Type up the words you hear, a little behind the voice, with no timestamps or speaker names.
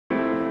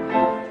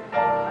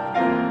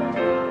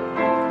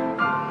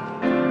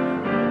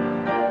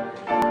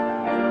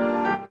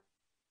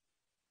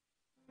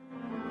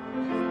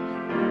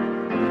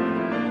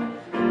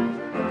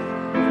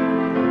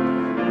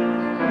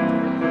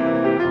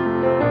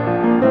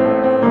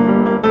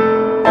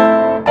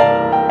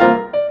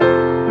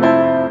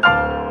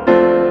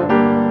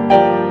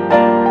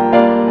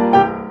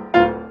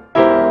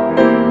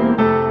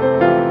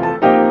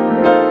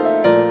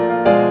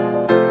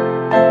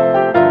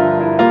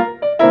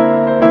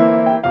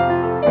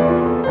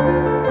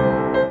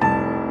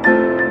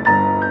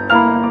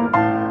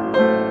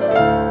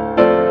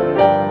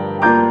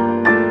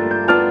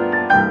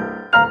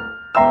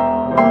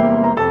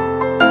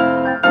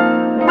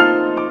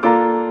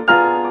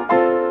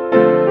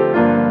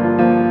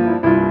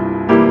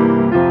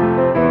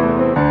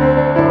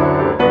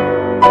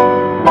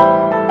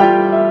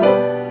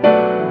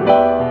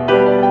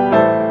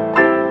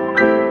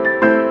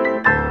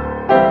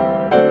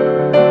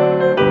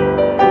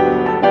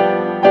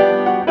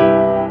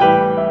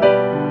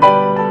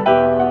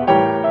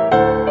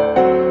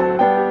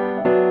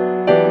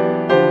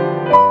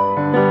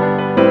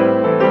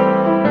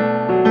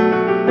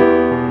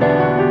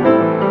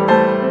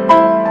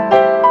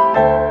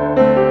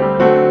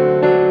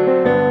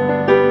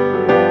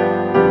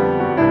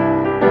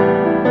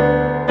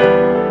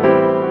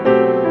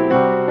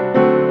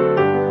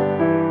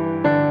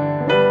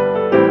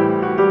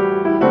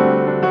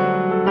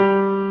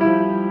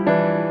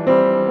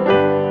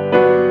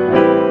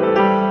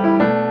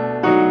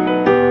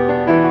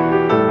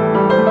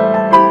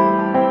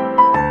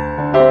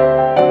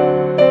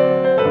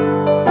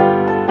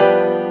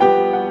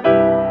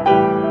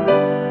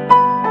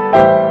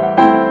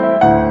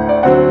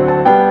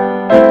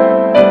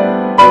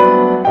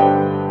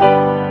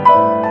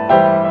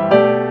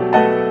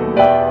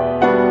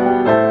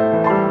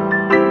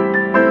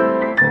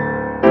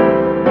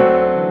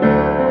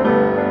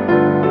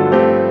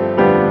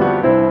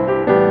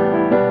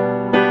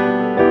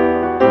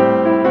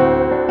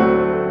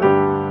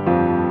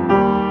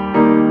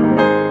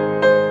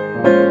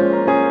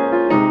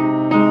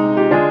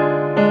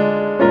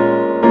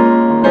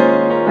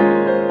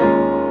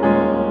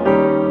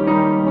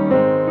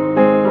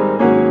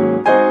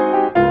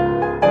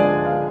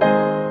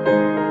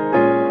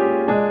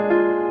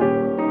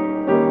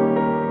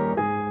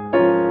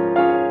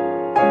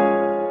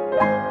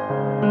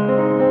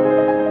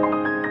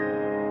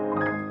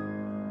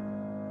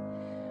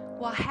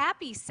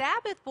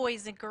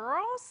boys and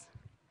girls.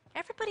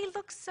 Everybody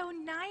looks so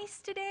nice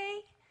today.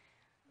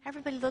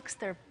 Everybody looks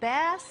their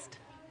best.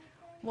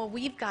 Well,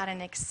 we've got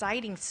an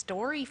exciting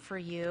story for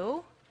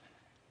you.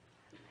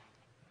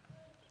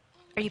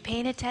 Are you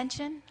paying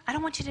attention? I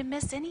don't want you to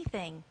miss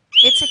anything.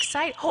 It's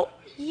exciting. Oh,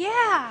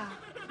 yeah.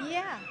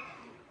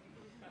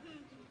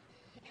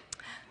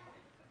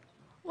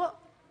 Well,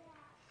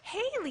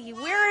 Haley,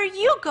 where are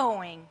you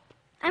going?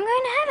 I'm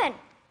going to heaven.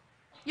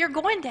 You're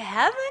going to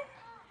heaven?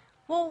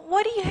 Well,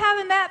 what do you have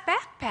in that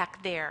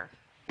backpack there?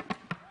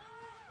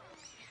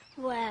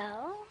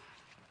 Well,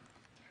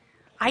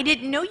 I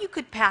didn't know you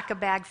could pack a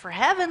bag for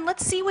heaven.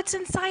 Let's see what's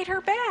inside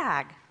her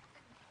bag.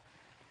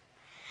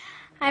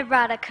 I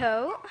brought a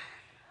coat.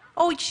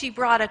 Oh, she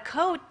brought a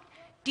coat.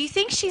 Do you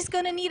think she's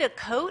going to need a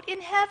coat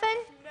in heaven?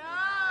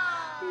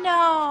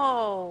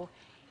 No.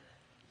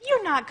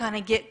 You're not going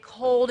to get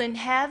cold in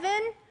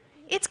heaven.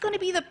 It's going to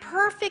be the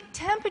perfect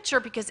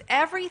temperature because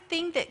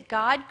everything that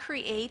God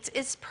creates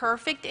is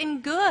perfect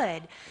and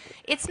good.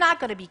 It's not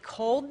going to be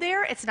cold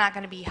there. It's not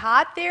going to be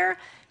hot there.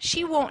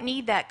 She won't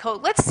need that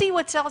coat. Let's see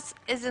what else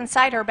is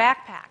inside her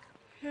backpack.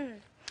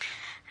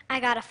 I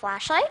got a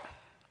flashlight,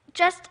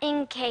 just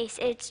in case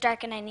it's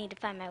dark and I need to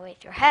find my way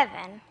through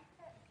heaven.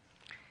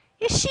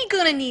 Is she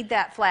going to need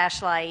that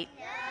flashlight?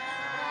 No.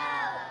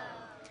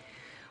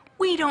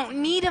 We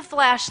don't need a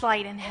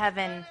flashlight in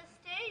heaven.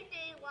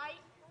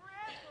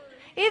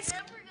 It's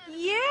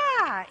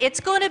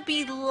going to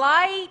be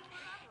light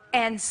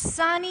and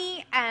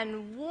sunny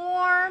and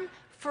warm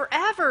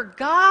forever.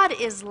 God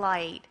is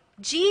light.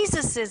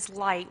 Jesus is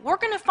light. We're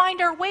going to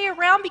find our way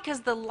around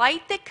because the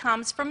light that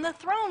comes from the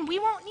throne. We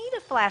won't need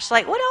a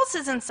flashlight. What else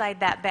is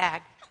inside that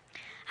bag?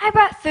 I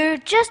brought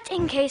food just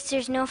in case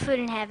there's no food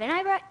in heaven.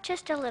 I brought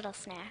just a little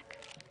snack.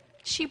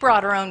 She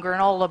brought her own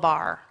granola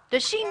bar.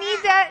 Does she need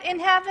that in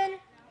heaven?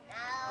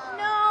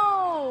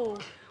 No.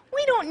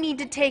 We don't need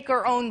to take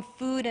our own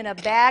food in a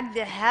bag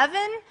to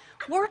heaven.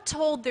 We're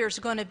told there's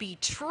going to be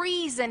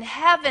trees in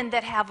heaven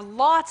that have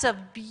lots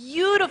of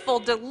beautiful,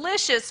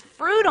 delicious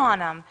fruit on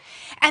them.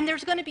 And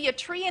there's going to be a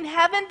tree in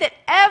heaven that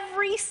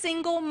every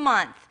single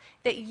month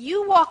that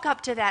you walk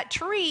up to that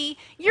tree,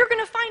 you're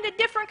going to find a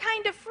different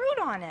kind of fruit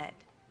on it.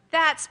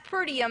 That's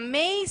pretty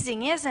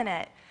amazing, isn't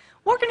it?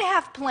 We're going to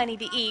have plenty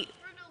to eat.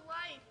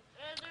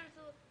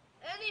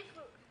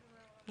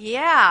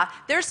 Yeah,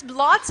 there's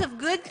lots of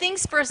good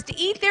things for us to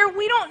eat there.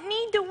 We don't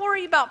need to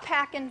worry about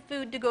packing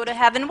food to go to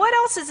heaven. What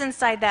else is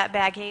inside that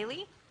bag,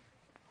 Haley?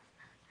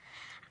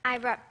 I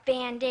brought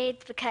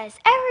Band-Aids because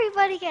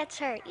everybody gets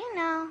hurt, you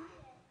know.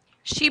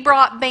 She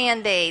brought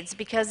Band-Aids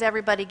because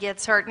everybody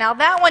gets hurt. Now,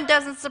 that one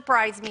doesn't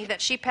surprise me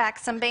that she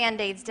packed some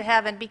Band-Aids to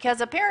heaven because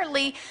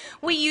apparently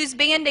we use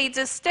Band-Aids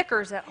as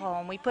stickers at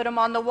home. We put them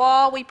on the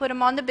wall, we put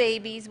them on the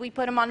babies, we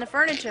put them on the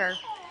furniture.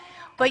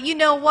 But you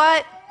know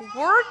what?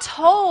 We're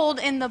told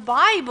in the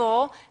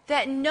Bible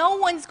that no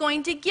one's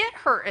going to get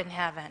hurt in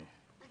heaven.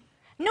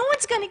 No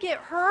one's going to get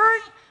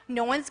hurt.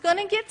 No one's going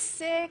to get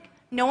sick.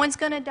 No one's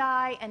going to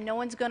die. And no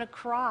one's going to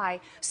cry.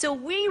 So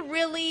we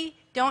really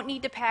don't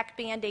need to pack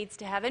Band-Aids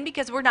to heaven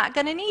because we're not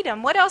going to need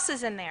them. What else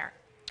is in there?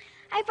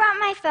 I brought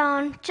my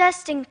phone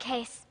just in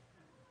case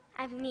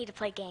I need to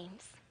play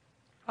games.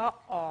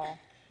 Uh-oh.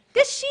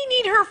 Does she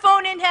need her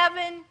phone in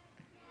heaven?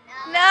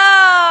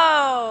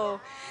 No.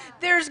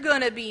 There's going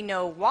to be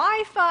no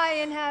Wi-Fi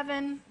in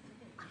heaven.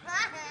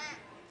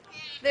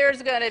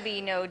 There's going to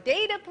be no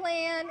data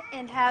plan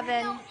in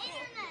heaven.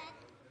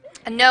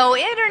 No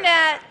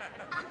internet.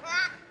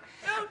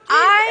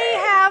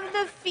 I have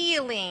the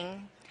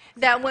feeling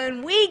that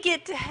when we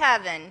get to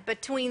heaven,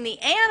 between the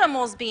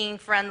animals being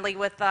friendly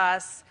with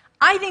us,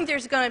 I think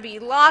there's going to be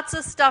lots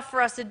of stuff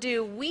for us to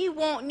do. We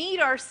won't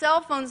need our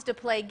cell phones to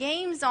play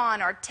games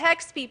on or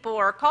text people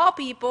or call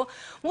people.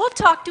 We'll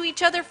talk to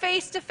each other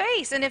face to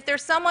face. And if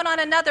there's someone on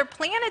another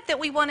planet that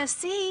we want to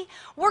see,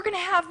 we're going to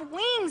have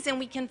wings and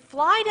we can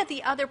fly to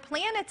the other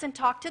planets and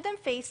talk to them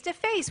face to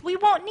face. We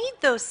won't need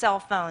those cell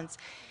phones.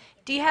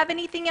 Do you have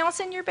anything else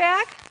in your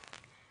bag?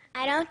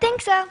 I don't think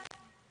so.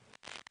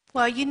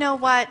 Well, you know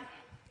what?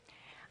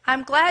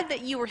 I'm glad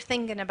that you were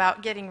thinking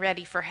about getting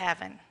ready for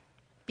heaven.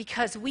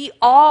 Because we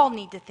all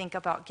need to think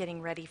about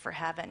getting ready for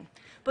heaven.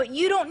 But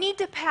you don't need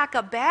to pack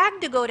a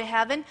bag to go to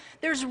heaven.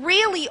 There's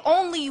really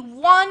only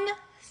one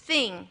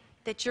thing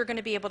that you're going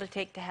to be able to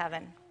take to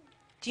heaven.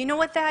 Do you know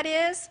what that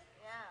is?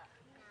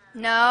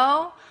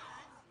 No?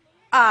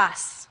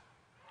 Us.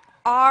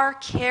 Our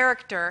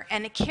character.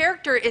 And a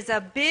character is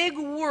a big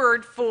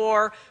word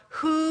for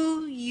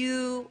who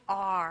you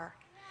are.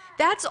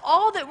 That's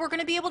all that we're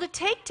going to be able to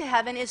take to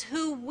heaven is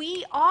who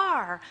we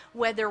are.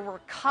 Whether we're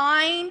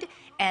kind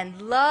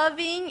and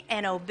loving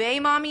and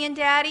obey Mommy and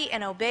Daddy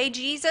and obey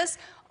Jesus,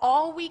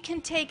 all we can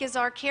take is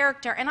our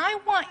character. And I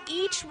want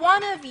each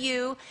one of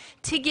you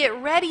to get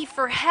ready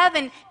for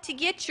heaven, to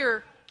get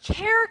your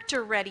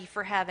character ready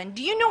for heaven.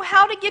 Do you know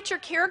how to get your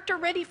character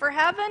ready for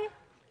heaven?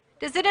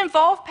 Does it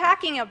involve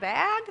packing a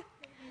bag?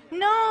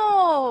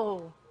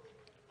 No.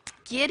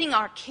 Getting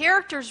our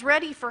characters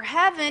ready for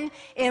heaven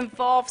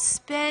involves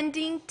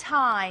spending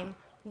time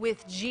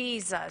with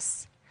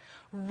Jesus.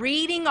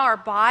 reading our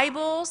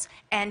Bibles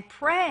and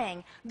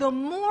praying. The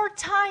more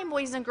time,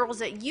 boys and girls,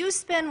 that you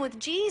spend with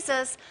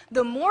Jesus,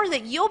 the more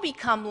that you'll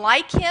become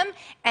like him,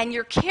 and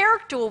your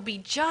character will be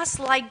just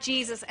like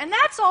Jesus. And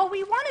that's all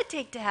we want to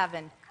take to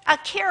heaven, a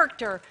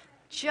character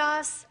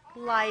just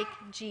like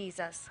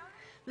Jesus.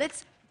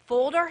 Let's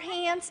fold our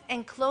hands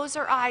and close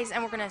our eyes,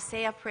 and we're going to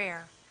say a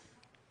prayer.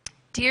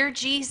 Dear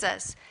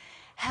Jesus,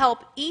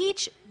 help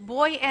each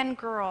boy and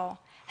girl,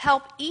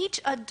 help each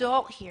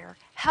adult here,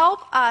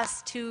 help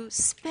us to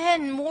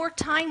spend more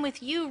time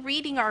with you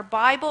reading our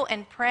Bible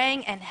and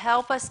praying, and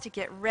help us to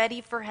get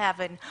ready for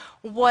heaven.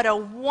 What a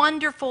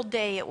wonderful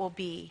day it will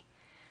be.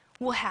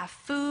 We'll have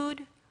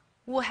food,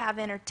 we'll have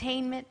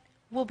entertainment,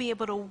 we'll be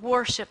able to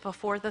worship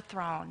before the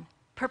throne.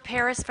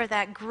 Prepare us for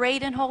that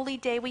great and holy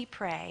day, we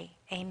pray.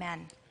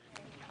 Amen.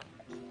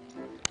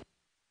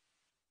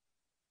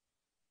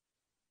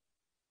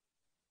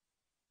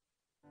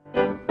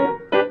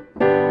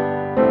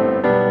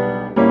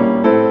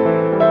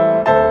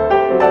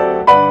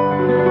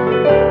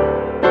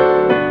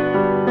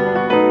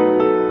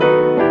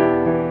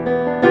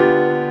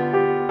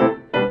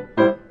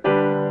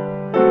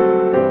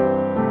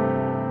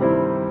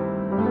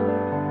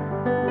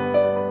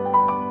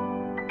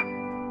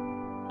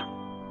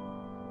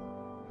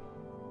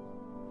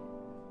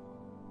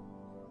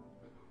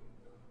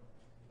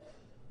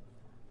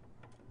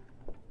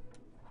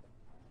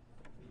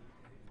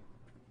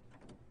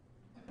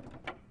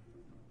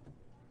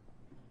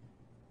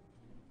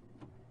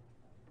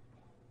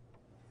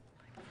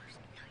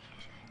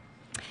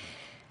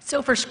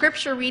 So for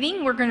scripture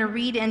reading, we're going to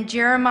read in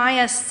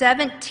Jeremiah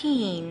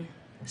 17,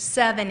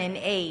 7 and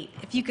 8.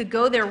 If you could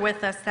go there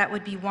with us, that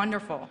would be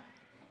wonderful.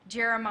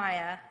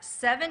 Jeremiah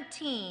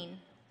 17,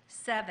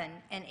 7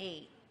 and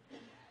 8.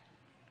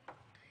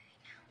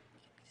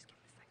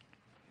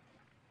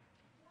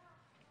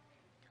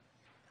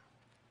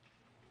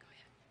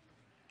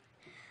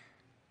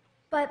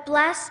 But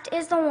blessed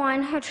is the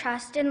one who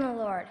trusts in the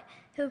Lord,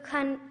 who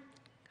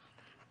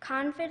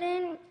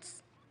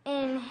confidence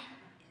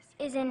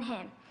is in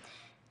him.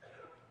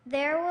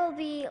 There will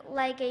be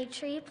like a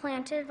tree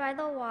planted by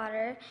the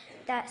water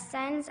that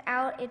sends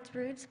out its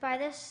roots by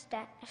the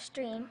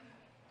stream.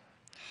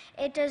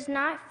 It does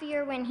not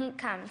fear when heat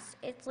comes.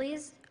 Its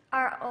leaves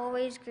are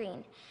always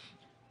green.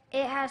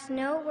 It has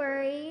no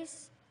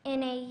worries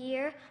in a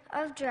year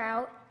of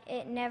drought.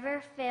 It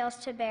never fails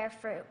to bear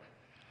fruit.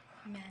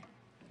 Amen.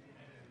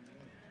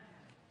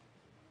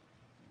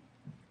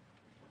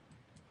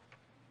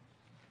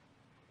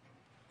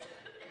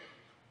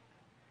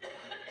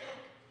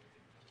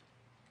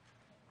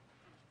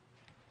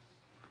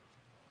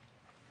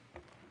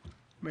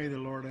 May the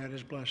Lord add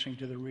his blessing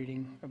to the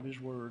reading of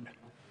his word.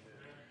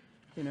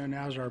 You know,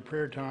 now's our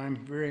prayer time,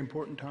 very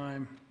important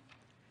time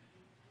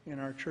in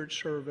our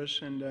church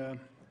service, and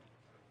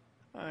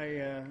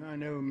I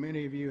know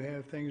many of you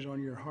have things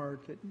on your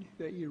heart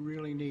that you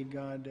really need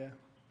God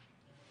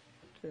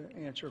to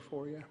answer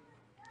for you.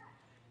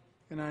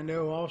 And I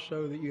know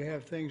also that you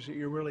have things that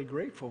you're really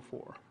grateful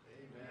for.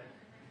 Amen.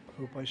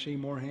 Hope I see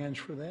more hands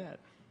for that.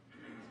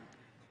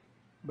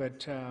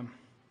 But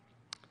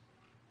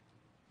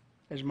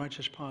as much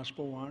as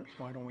possible,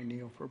 why don't we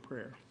kneel for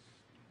prayer?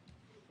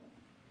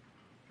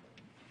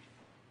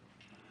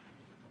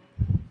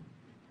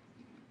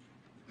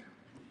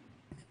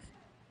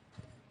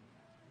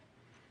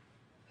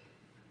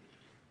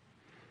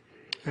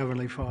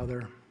 Heavenly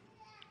Father,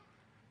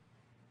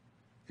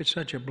 it's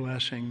such a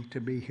blessing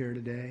to be here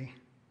today.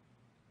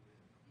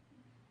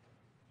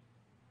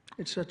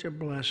 It's such a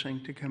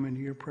blessing to come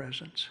into your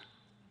presence.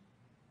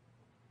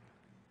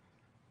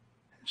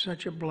 It's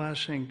such a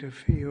blessing to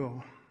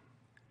feel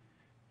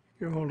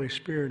your Holy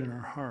Spirit in our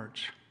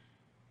hearts,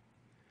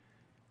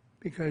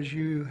 because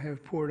you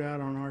have poured out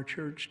on our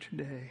church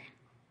today.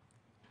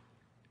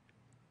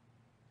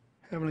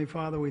 Heavenly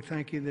Father, we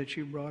thank you that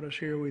you brought us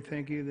here. We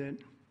thank you that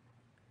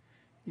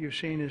you've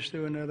seen us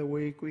through another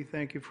week. We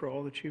thank you for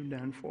all that you've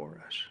done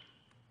for us.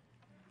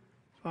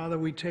 Father,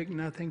 we take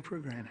nothing for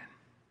granted.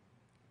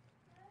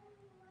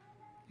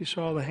 You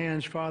saw the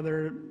hands,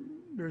 Father.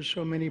 There's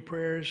so many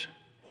prayers.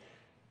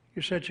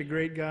 You're such a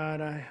great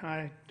God.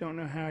 I don't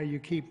know how you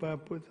keep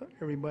up with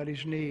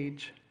everybody's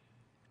needs.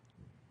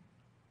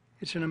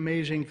 It's an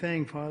amazing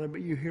thing, Father, but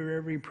you hear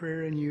every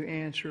prayer and you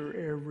answer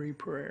every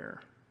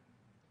prayer.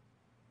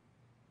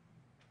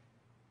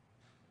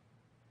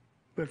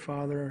 But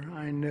Father,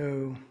 I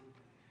know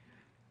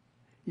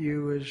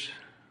you as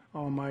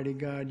Almighty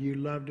God, you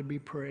love to be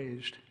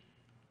praised.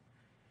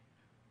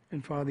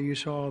 And Father, you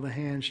saw the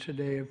hands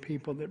today of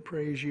people that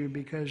praise you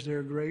because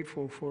they're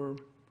grateful for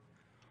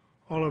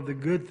all of the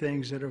good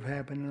things that have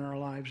happened in our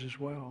lives as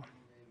well.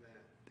 Amen.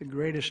 The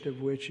greatest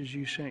of which is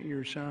you sent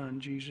your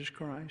Son, Jesus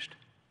Christ,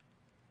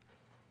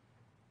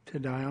 to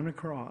die on a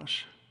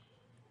cross.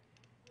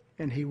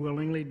 And he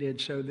willingly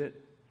did so that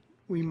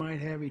we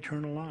might have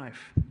eternal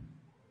life.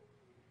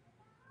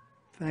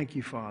 Thank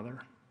you,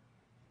 Father.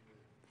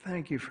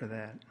 Thank you for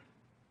that.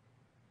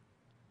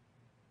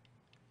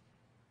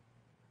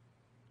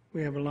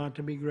 We have a lot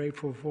to be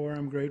grateful for.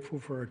 I'm grateful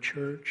for our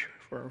church,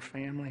 for our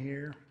family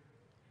here.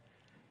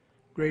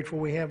 Grateful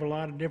we have a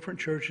lot of different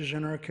churches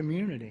in our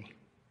community.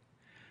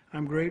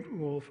 I'm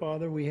grateful,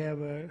 Father, we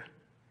have a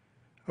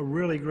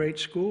really great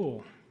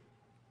school.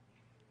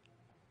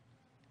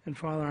 And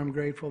Father, I'm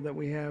grateful that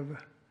we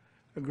have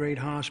a great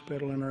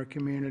hospital in our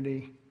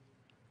community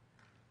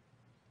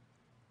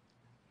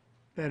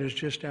that is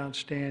just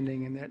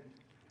outstanding, and that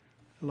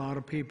a lot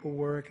of people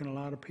work and a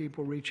lot of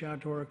people reach out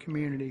to our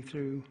community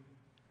through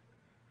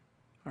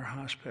our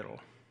hospital.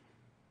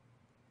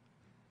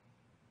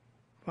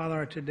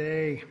 Father,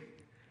 today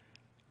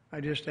I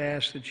just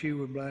ask that you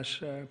would bless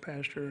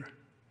Pastor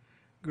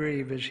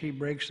Greve as he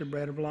breaks the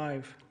bread of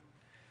life.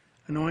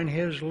 Anoint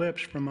his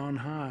lips from on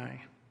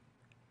high,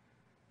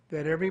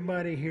 that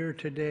everybody here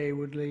today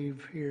would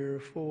leave here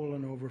full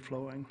and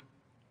overflowing.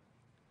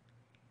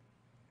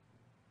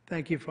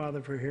 Thank you,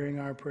 Father, for hearing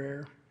our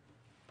prayer.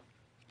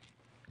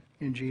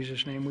 In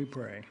Jesus' name we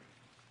pray.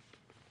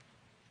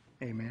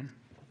 Amen.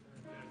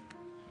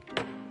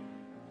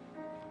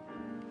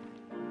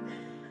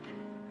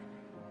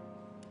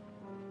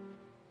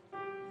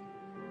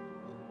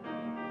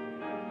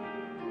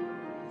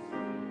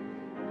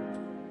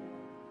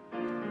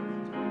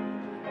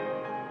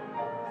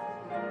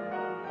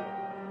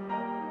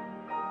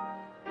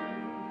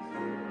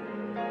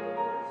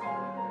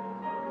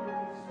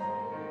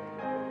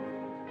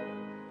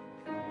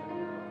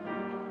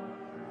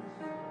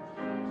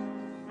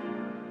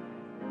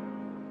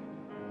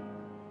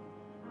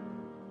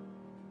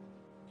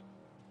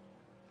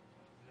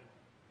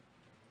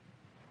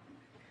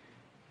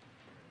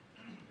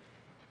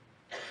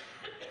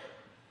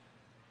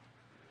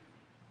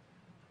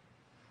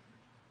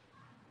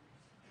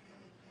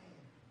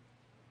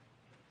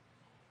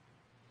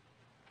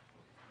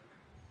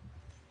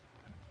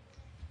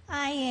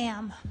 I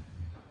am.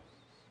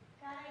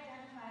 God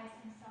identifies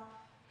himself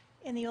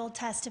in the Old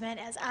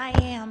Testament as I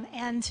am,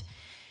 and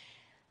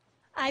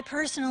I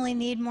personally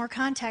need more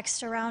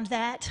context around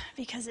that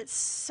because it's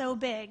so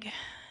big.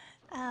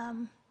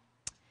 And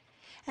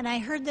I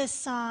heard this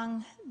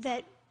song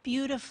that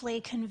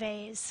beautifully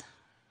conveys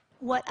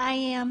what I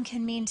am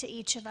can mean to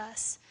each of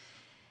us.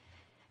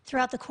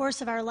 Throughout the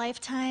course of our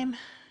lifetime,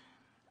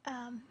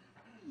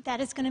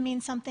 that is going to mean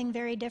something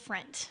very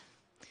different.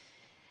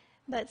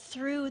 But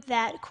through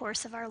that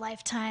course of our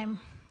lifetime,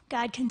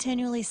 God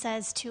continually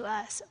says to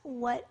us,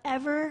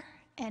 whatever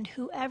and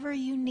whoever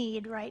you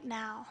need right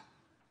now,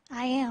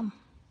 I am.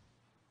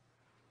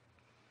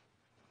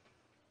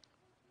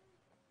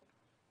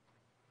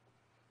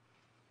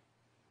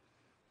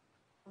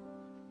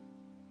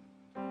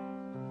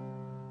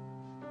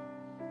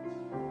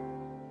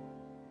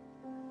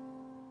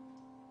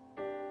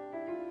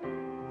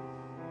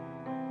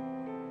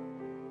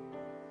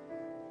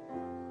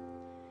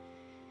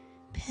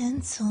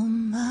 Pencil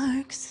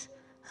marks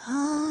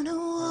on a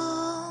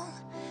wall.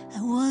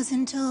 I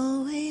wasn't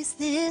always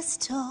this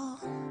tall.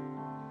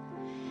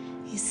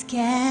 You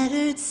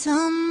scattered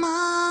some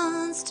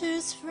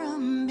monsters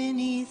from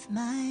beneath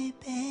my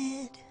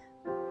bed.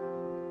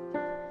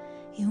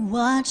 You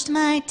watched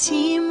my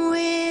team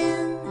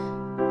win.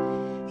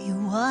 You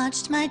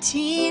watched my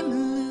team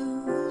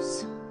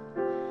lose.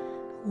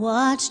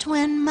 Watched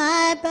when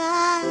my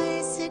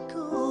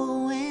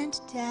bicycle went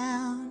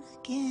down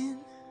again.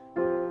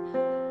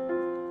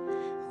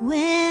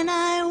 When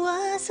I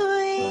was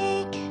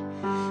weak,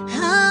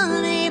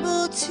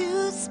 unable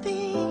to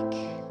speak,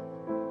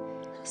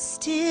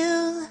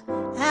 still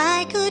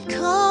I could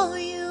call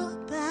you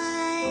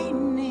by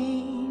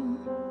name.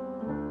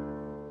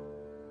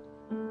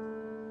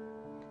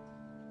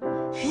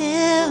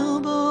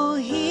 Elbow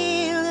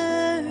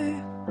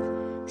healer,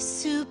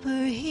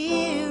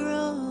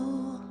 superhero,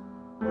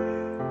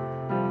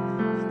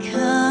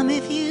 come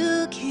if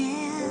you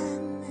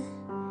can.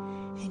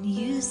 And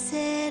you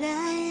said I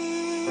am.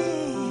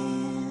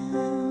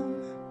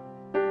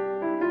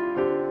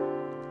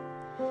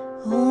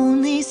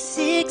 Only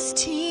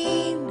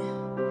 16,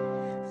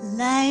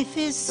 life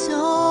is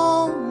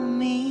so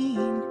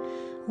mean.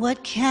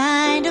 What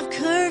kind of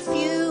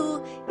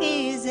curfew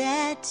is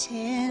at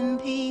 10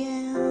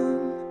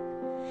 p.m.?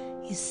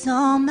 You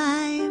saw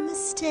my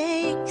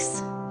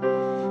mistakes,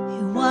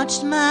 you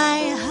watched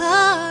my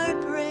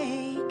heart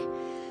break,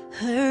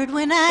 heard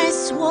when I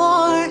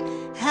swore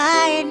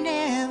I'd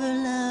never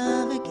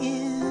love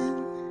again.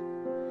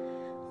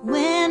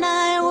 When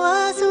I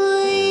was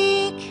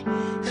weak,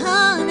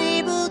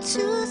 unable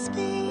to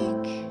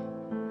speak,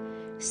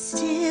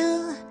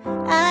 still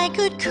I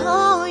could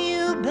call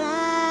you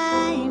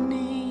by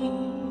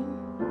name.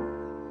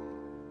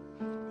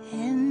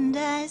 And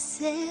I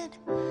said,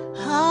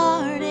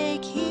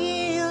 heartache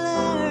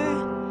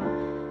healer,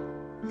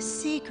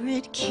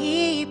 secret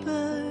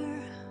keeper,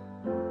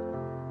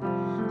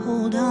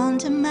 hold on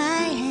to my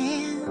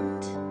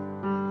hand.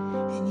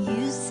 And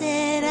you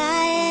said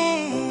I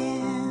am.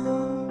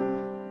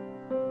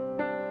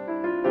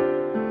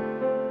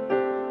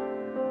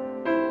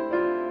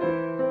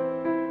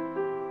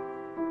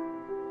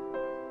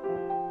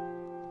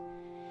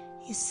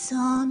 You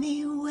saw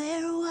me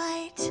wear white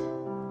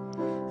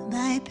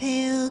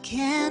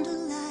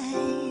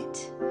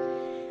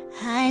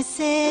I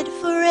said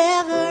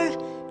forever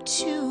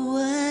to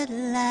what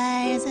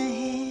lies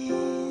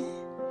ahead.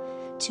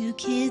 2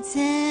 kids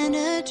and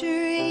a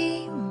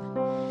dream,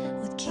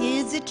 with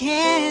kids that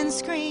can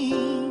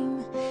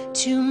scream.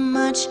 Too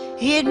much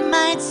it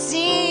might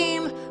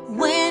seem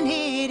when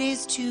it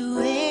is 2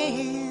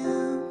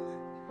 a.m.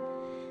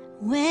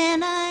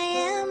 When I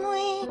am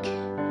weak,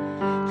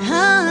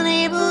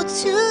 unable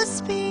to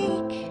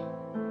speak,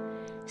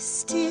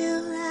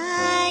 still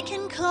I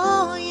can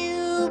call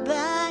you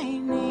by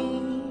name.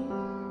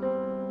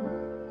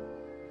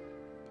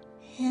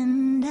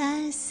 And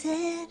I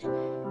said,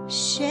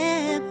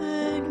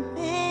 shepherd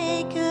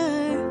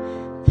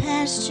maker,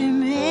 pasture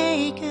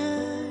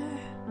maker,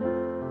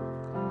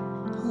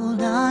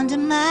 hold on to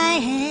my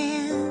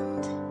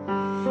hand.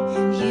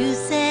 And you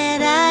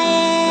said, I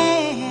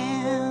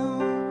am.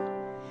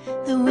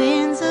 The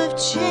winds of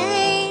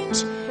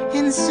change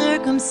and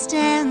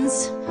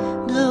circumstance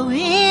blow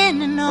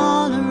in and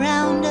all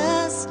around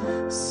us,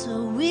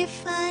 so we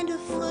find a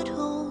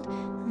foothold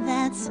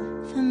that's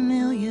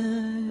familiar,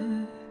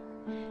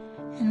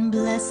 and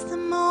bless the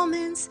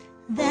moments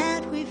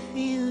that we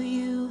feel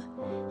you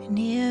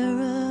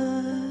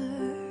nearer.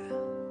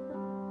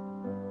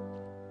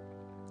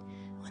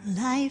 When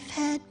life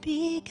had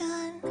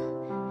begun,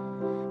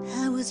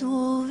 I was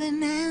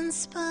woven and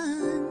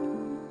spun.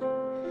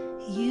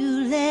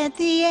 You let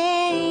the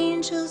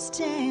angels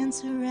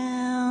dance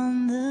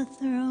around the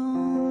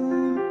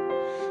throne.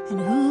 And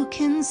who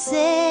can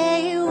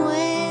say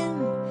when,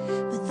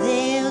 but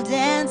they'll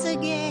dance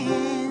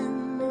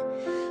again.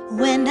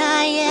 When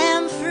I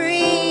am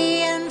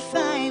free and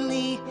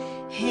finally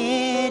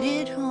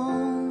headed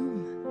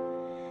home,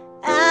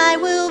 I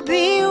will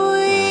be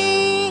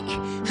weak,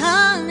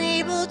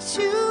 unable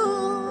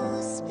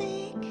to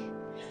speak.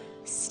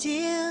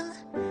 Still,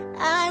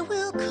 I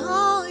will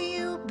call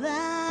you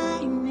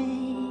by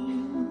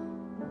name.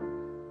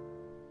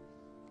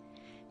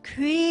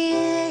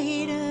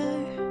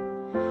 Creator,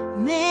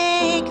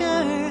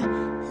 maker,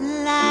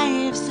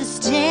 life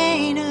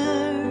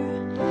sustainer,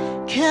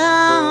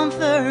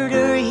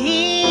 comforter,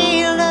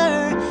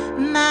 healer,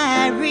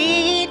 my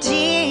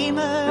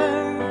redeemer,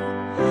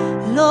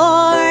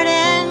 Lord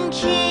and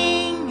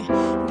King,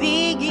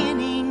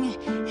 beginning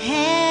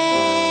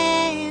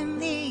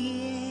and the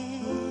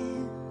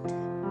end.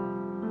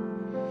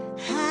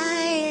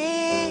 I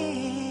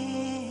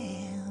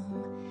am,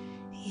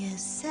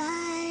 yes I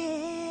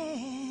am.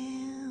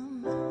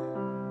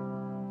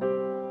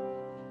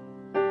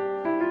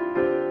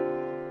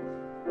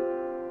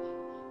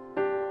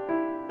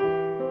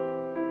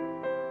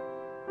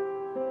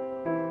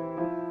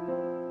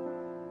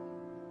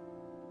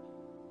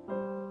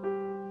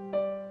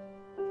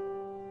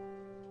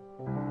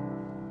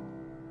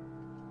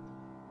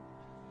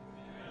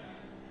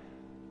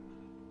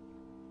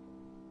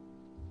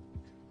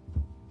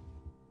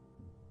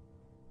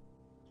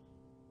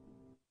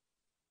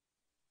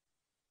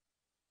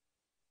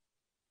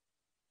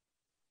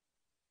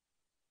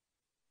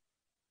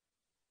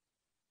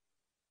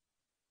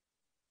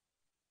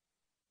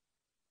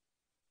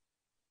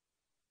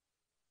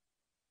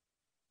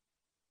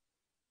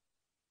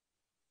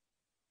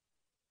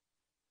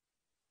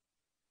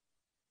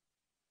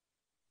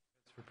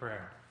 For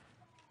prayer.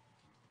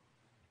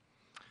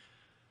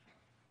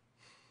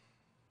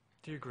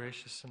 Dear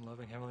gracious and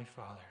loving Heavenly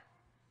Father,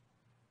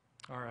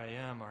 our I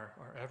am, our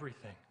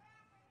everything.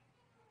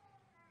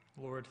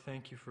 Lord,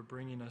 thank you for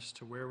bringing us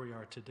to where we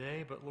are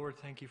today, but Lord,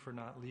 thank you for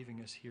not leaving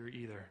us here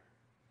either.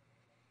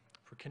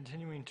 For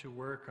continuing to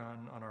work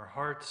on our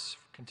hearts,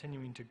 for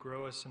continuing to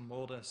grow us and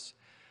mold us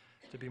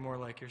to be more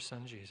like your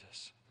Son,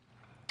 Jesus.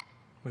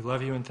 We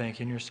love you and thank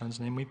you. In your Son's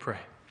name we pray.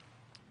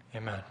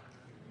 Amen.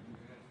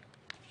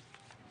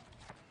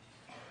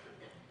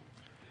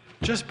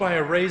 Just by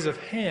a raise of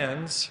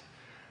hands,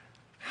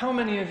 how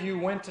many of you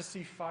went to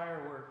see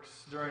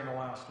fireworks during the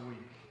last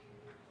week?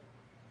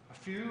 A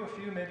few,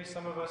 maybe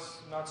some of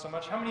us not so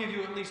much. How many of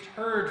you at least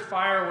heard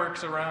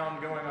fireworks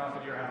around going off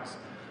at your house?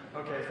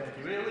 Okay, thank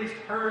you. We at least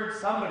heard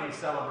somebody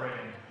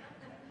celebrating.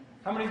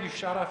 How many of you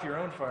shot off your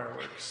own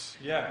fireworks?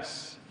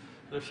 Yes.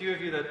 There's a few of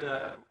you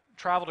that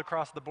traveled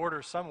across the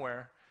border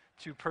somewhere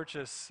to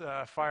purchase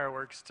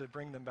fireworks to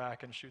bring them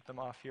back and shoot them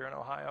off here in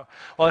Ohio.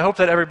 Well, I hope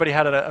that everybody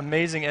had an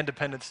amazing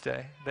Independence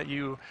Day, that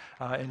you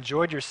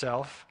enjoyed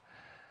yourself.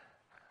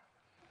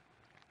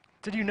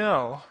 Did you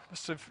know,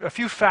 just a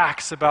few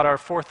facts about our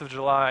 4th of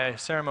July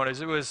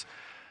ceremonies. It was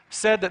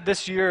said that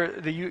this year,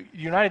 the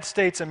United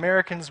States,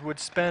 Americans would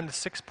spend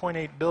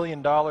 $6.8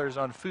 billion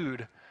on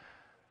food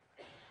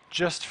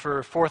just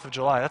for 4th of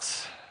July.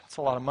 That's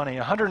a lot of money.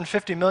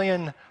 150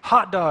 million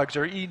hot dogs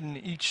are eaten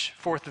each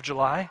 4th of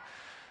July.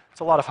 It's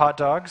a lot of hot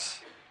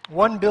dogs.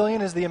 1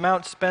 billion is the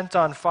amount spent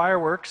on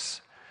fireworks,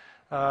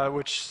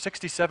 which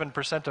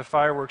 67% of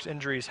fireworks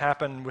injuries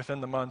happen within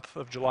the month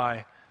of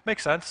July.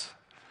 Makes sense,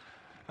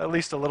 at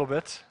least a little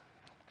bit.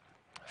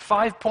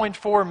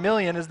 5.4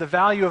 million is the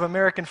value of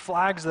American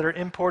flags that are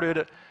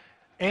imported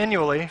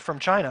annually from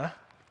China.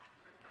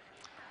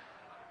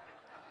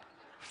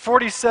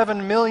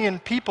 47 million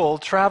people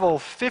travel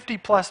 50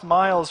 plus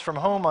miles from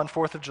home on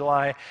 4th of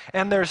July,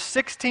 and there's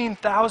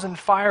 16,000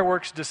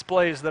 fireworks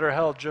displays that are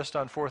held just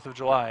on 4th of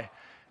July.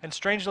 And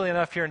strangely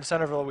enough, here in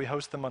Centerville, we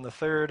host them on the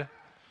 3rd.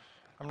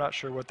 I'm not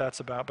sure what that's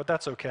about, but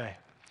that's okay.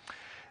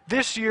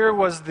 This year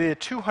was the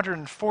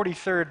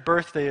 243rd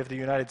birthday of the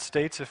United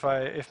States,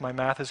 if my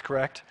math is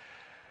correct.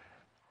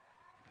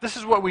 This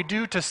is what we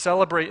do to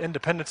celebrate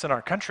independence in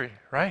our country,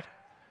 right?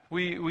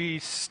 We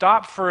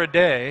stop for a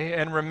day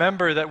and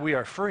remember that we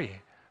are free,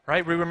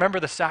 right? We remember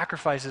the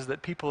sacrifices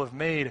that people have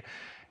made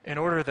in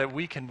order that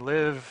we can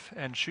live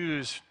and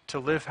choose to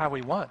live how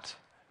we want,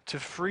 to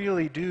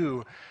freely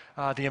do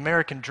the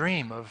American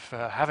dream of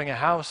having a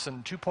house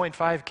and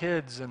 2.5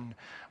 kids and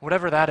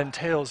whatever that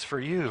entails for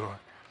you.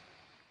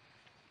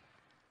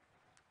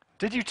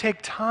 Did you take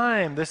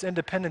time this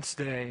Independence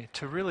Day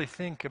to really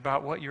think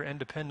about what your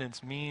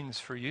independence means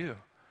for you?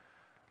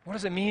 What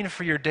does it mean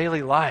for your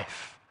daily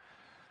life?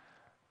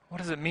 What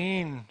does it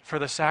mean for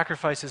the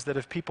sacrifices that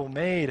have people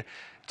made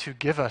to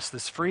give us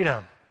this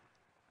freedom?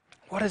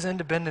 What does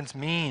independence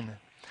mean?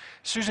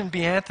 Susan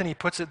B. Anthony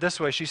puts it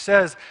this way. She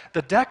says,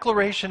 the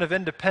Declaration of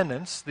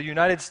Independence, the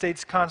United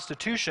States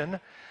Constitution,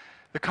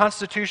 the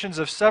constitutions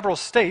of several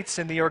states,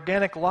 and the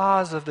organic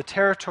laws of the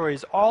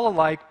territories all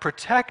alike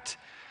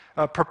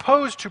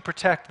propose to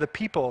protect the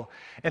people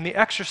and the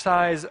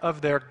exercise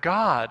of their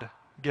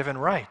God-given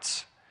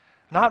rights.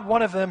 Not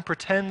one of them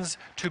pretends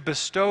to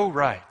bestow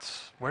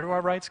rights. Where do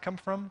our rights come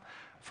from?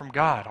 From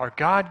God, our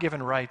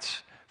God-given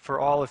rights for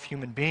all of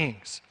human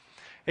beings.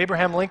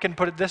 Abraham Lincoln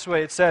put it this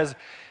way. It says,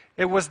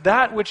 it was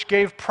that which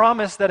gave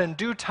promise that in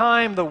due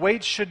time the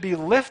weight should be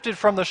lifted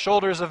from the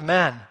shoulders of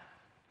men,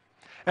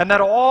 and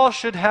that all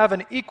should have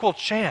an equal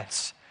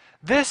chance.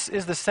 This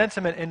is the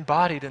sentiment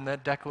embodied in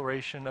that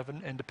Declaration of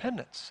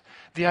Independence.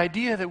 The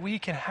idea that we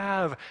can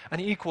have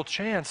an equal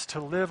chance to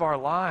live our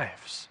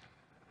lives.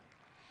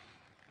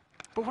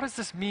 But what does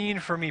this mean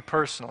for me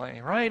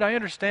personally, right? I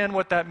understand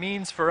what that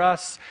means for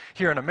us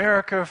here in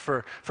America,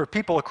 for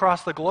people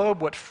across the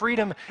globe, what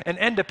freedom and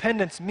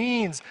independence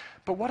means.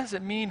 But what does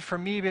it mean for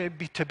me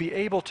to be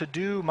able to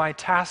do my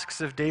tasks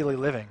of daily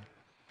living?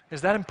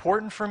 Is that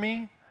important for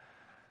me?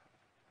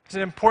 Is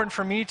it important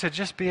for me to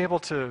just be able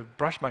to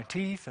brush my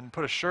teeth and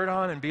put a shirt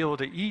on and be able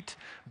to eat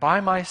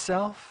by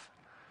myself?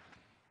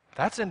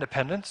 That's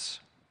independence.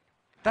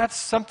 That's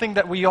something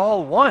that we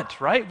all want,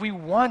 right? We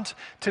want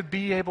to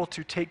be able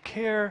to take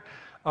care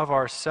of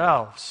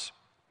ourselves.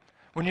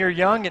 When you're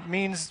young, it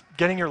means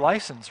getting your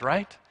license,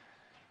 right?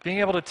 Being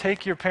able to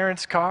take your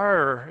parents' car,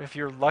 or if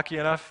you're lucky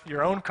enough,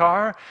 your own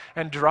car,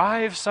 and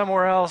drive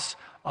somewhere else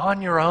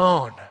on your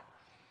own.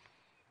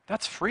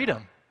 That's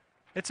freedom.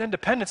 It's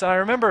independence. And I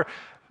remember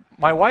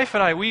my wife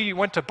and I, we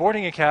went to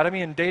boarding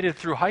academy and dated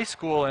through high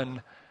school,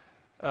 and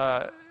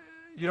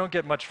you don't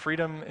get much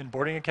freedom in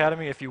boarding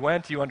academy. If you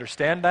went, you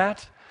understand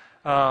that.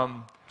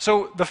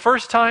 So the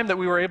first time that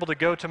we were able to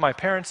go to my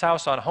parents'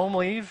 house on home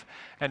leave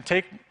and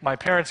take my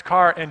parents'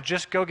 car and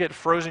just go get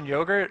frozen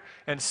yogurt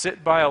and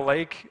sit by a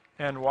lake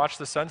and watch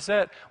the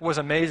sunset was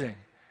amazing.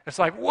 It's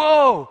like,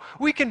 whoa,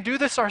 we can do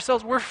this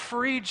ourselves. We're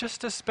free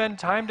just to spend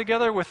time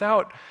together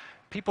without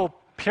people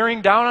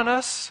peering down on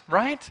us,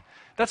 right?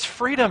 That's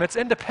freedom. It's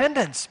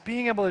independence,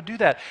 being able to do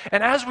that.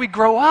 And as we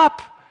grow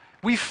up,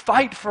 we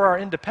fight for our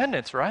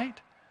independence, right?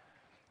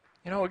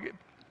 You know,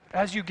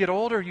 as you get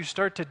older, you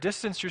start to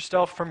distance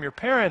yourself from your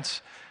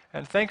parents,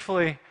 and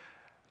thankfully,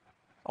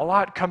 a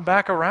lot come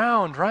back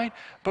around, right?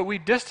 But we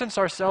distance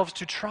ourselves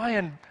to try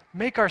and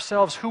make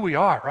ourselves who we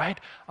are, right?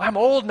 I'm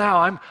old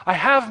now. I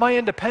have my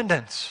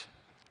independence.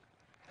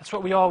 That's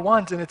what we all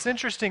want. And it's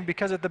interesting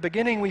because at the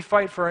beginning we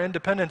fight for our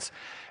independence,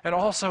 and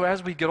also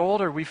as we get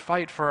older, we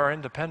fight for our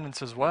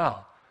independence as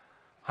well.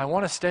 I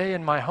want to stay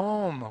in my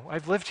home.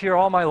 I've lived here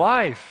all my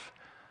life.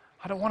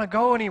 I don't want to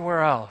go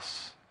anywhere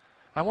else.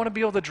 I want to be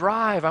able to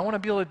drive. I want to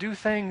be able to do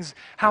things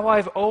how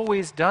I've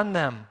always done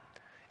them.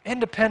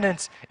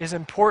 Independence is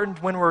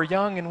important when we're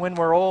young and when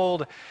we're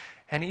old,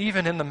 and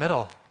even in the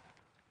middle.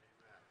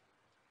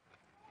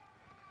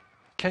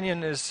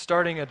 Kenyon is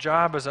starting a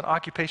job as an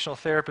occupational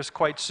therapist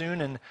quite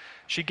soon, and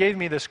she gave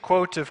me this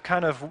quote of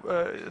kind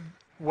of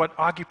what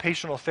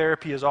occupational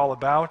therapy is all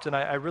about, and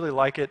I really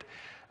like it.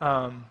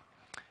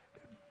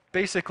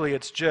 Basically,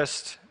 it's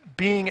just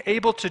being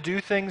able to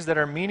do things that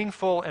are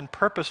meaningful and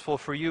purposeful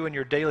for you in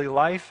your daily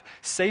life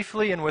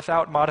safely and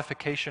without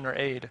modification or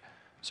aid.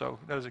 So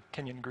that was a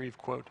Kenyon Greve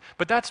quote.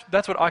 But that's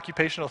what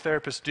occupational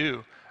therapists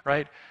do,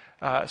 right?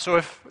 So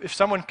if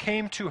someone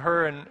came to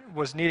her and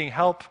was needing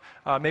help,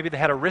 maybe they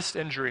had a wrist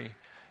injury,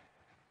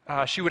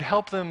 she would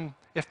help them.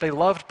 If they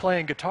loved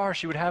playing guitar,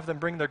 she would have them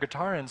bring their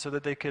guitar in so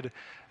that they could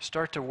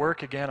start to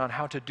work again on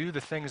how to do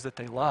the things that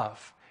they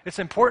love. It's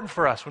important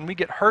for us. When we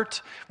get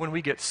hurt, when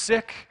we get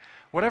sick,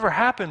 whatever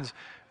happens,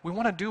 we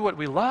want to do what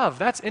we love.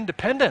 That's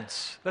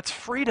independence. That's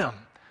freedom.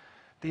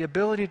 The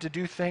ability to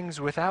do things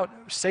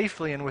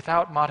safely and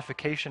without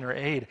modification or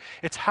aid.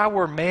 It's how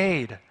we're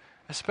made,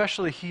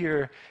 especially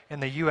here in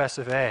the US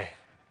of A.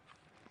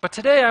 But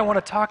today I want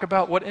to talk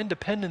about what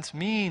independence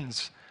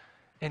means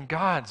in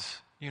God's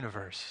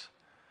universe,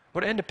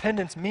 what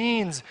independence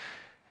means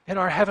in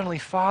our Heavenly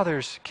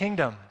Father's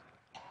kingdom.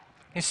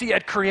 You see,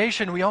 at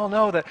creation, we all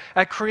know that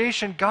at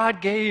creation,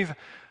 God gave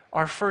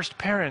our first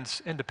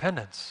parents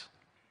independence.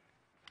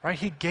 Right?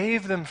 He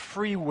gave them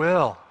free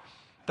will,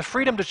 the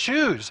freedom to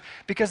choose,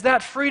 because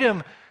that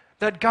freedom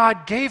that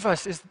God gave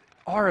us is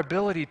our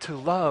ability to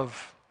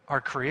love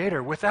our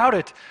Creator. Without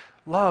it,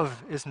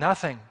 love is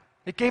nothing.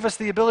 It gave us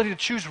the ability to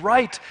choose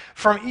right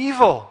from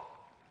evil.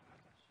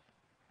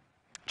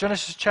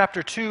 Genesis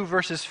chapter 2,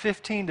 verses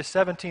 15 to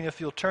 17,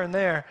 if you'll turn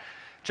there.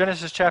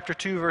 Genesis chapter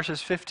 2,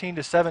 verses 15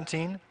 to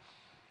 17.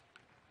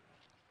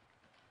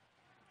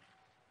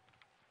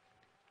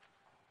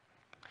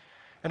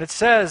 And it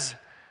says,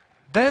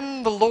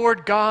 "Then the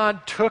Lord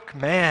God took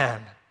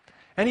man,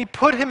 and he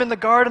put him in the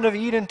Garden of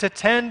Eden to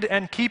tend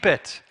and keep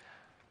it."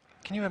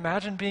 Can you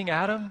imagine being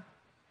Adam?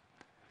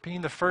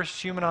 Being the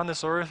first human on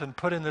this earth and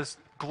put in this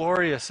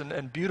glorious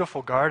and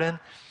beautiful garden.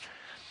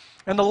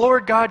 "And the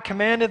Lord God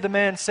commanded the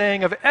man,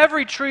 saying, Of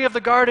every tree of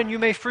the garden you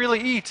may freely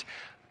eat,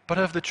 but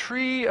of the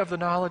tree of the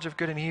knowledge of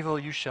good and evil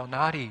you shall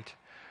not eat.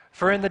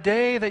 For in the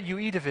day that you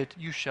eat of it,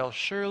 you shall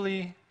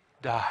surely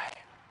die."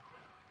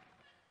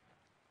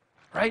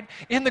 Right?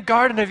 In the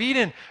Garden of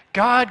Eden,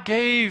 God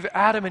gave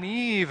Adam and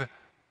Eve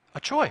a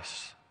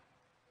choice.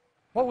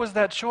 What was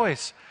that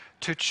choice?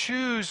 To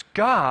choose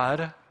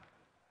God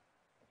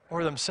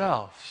or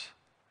themselves.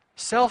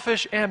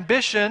 Selfish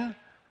ambition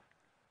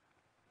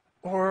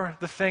or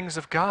the things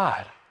of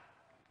God.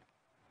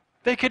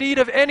 They could eat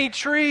of any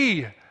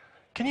tree.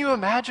 Can you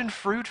imagine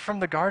fruit from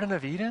the Garden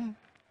of Eden?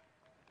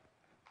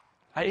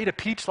 I ate a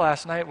peach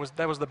last night.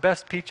 That was the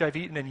best peach I've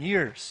eaten in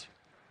years.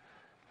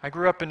 I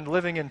grew up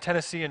living in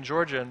Tennessee and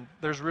Georgia, and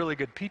there's really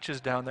good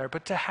peaches down there.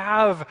 But to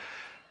have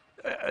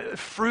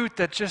fruit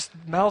that just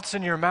melts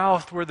in your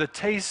mouth, where the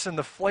taste and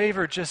the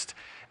flavor just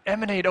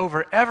emanate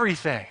over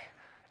everything.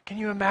 Can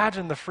you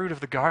imagine the fruit of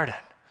the garden?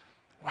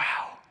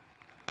 Wow.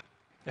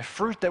 If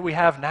fruit that we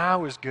have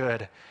now is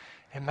good,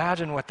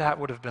 imagine what that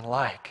would have been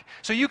like.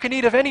 So you can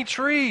eat of any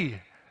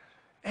tree,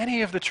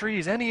 any of the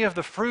trees, any of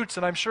the fruits,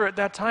 and I'm sure at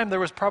that time there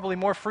was probably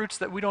more fruits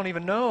that we don't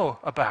even know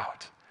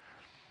about,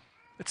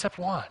 except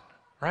one.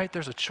 Right?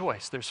 There's a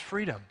choice. There's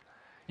freedom.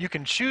 You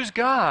can choose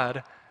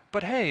God,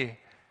 but hey,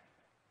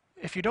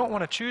 if you don't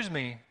want to choose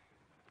me,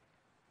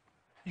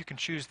 you can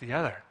choose the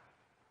other.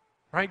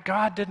 Right?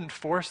 God didn't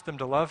force them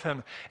to love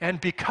him.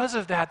 And because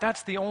of that,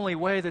 that's the only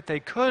way that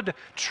they could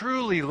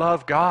truly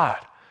love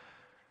God.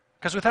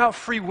 Because without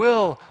free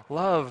will,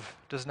 love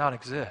does not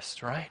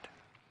exist, right?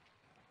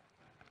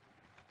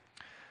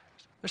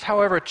 There's,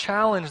 however, a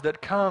challenge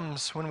that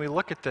comes when we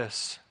look at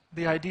this.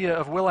 The idea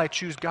of, will I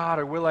choose God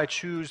or will I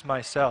choose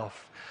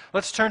myself?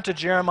 Let's turn to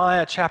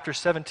Jeremiah chapter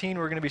 17.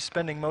 We're going to be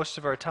spending most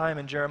of our time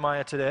in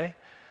Jeremiah today.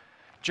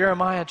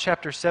 Jeremiah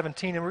chapter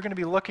 17, and we're going to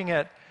be looking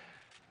at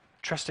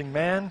trusting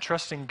man,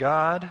 trusting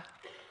God,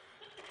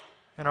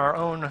 and our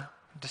own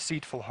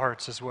deceitful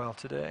hearts as well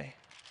today.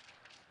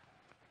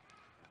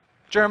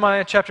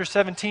 Jeremiah chapter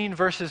 17,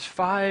 verses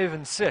 5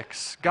 and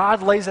 6.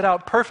 God lays it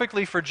out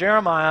perfectly for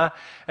Jeremiah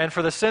and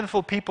for the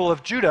sinful people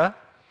of Judah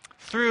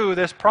through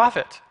this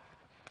prophet.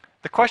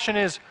 The question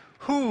is,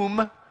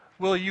 whom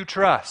will you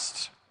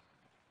trust?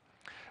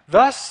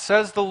 Thus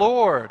says the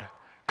Lord,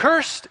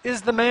 cursed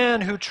is the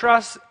man who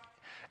trusts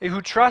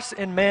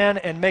in man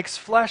and makes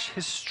flesh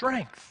his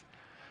strength,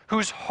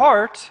 whose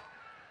heart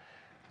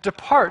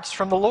departs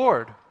from the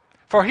Lord.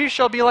 For he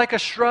shall be like a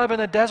shrub in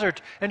the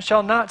desert, and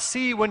shall not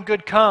see when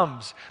good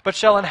comes, but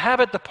shall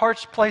inhabit the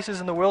parched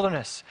places in the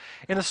wilderness,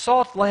 in a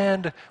salt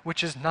land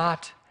which is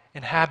not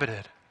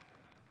inhabited.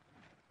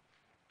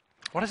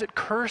 What is it?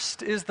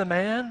 Cursed is the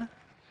man?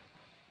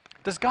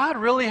 Does God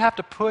really have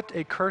to put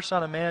a curse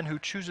on a man who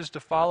chooses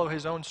to follow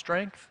his own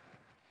strength?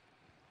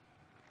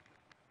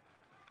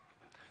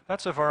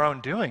 That's of our own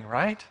doing,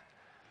 right?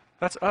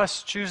 That's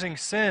us choosing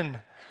sin,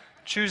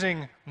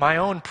 choosing my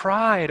own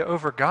pride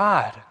over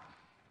God.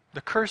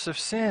 The curse of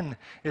sin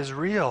is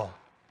real.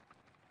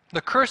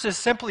 The curse is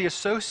simply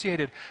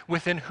associated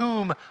with in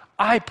whom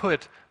I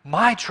put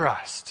my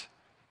trust.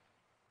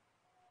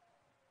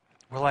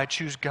 Will I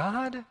choose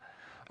God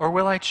or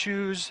will I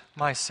choose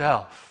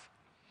myself?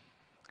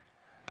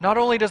 Not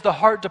only does the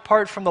heart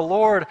depart from the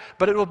Lord,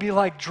 but it will be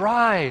like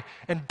dry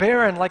and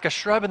barren like a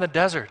shrub in the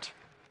desert.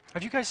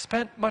 Have you guys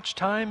spent much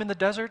time in the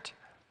desert?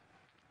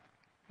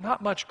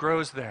 Not much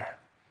grows there.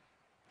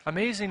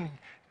 Amazing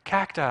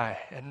cacti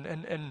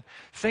and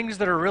things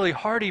that are really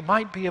hardy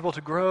might be able to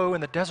grow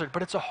in the desert,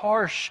 but it's a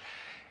harsh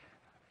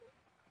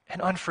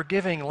and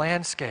unforgiving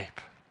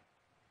landscape.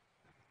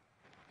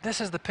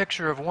 This is the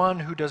picture of one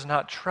who does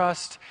not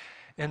trust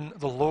in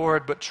the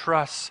Lord, but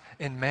trusts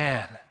in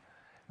man.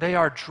 They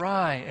are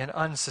dry and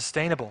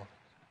unsustainable.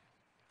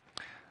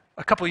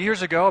 A couple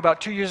years ago,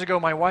 about 2 years ago,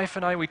 my wife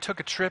and I, we took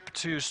a trip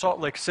to Salt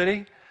Lake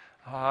City.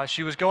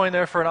 She was going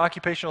there for an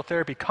occupational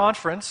therapy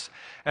conference,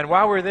 and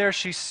while we were there,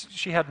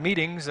 she had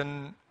meetings,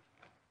 and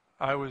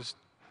I was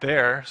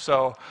there.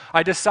 So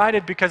I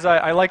decided, because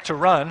I like to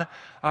run,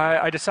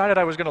 I decided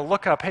I was going to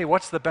look up, hey,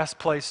 what's the best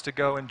place to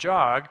go and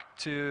jog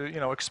to,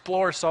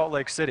 explore Salt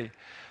Lake City?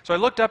 So I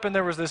looked up, and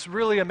there was this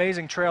really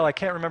amazing trail. I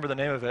can't remember the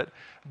name of it,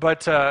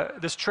 but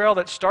this trail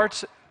that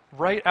starts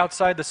right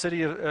outside the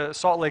city of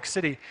Salt Lake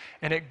City,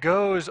 and it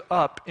goes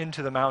up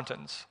into the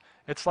mountains.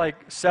 It's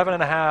like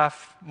 7.5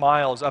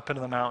 miles up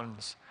into the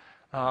mountains.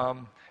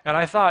 And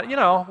I thought,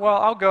 well,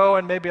 I'll go,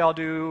 and maybe I'll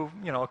do,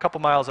 a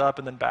couple miles up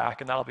and then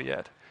back, and that'll be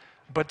it.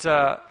 But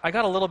I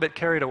got a little bit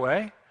carried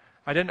away.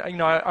 I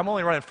didn't, I'm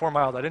only running 4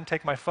 miles. I didn't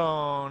take my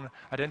phone.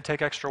 I didn't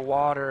take extra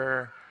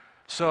water.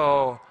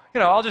 So,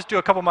 I'll just do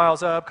a couple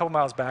miles up, couple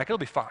miles back. It'll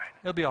be fine.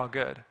 It'll be all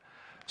good.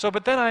 So,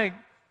 but then I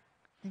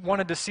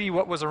wanted to see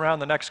what was around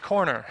the next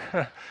corner,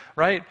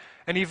 right?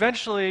 And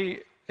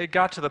eventually it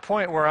got to the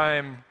point where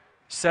I'm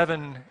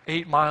 7,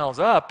 8 miles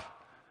up,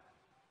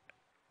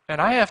 and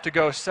I have to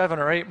go 7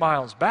 or 8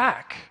 miles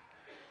back.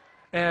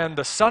 And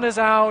the sun is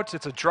out,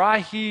 it's a dry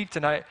heat,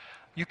 and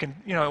you can,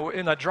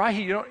 in that dry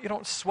heat, you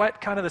don't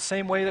sweat kind of the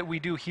same way that we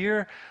do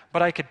here,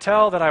 but I could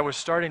tell that I was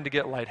starting to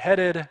get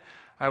lightheaded.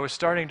 I was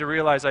starting to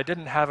realize I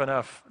didn't have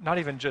enough, not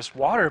even just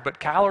water, but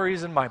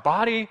calories in my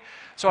body.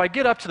 So I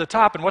get up to the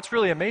top, and what's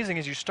really amazing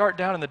is you start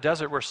down in the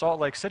desert where Salt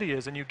Lake City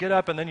is, and you get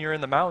up, and then you're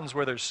in the mountains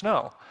where there's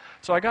snow.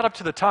 So I got up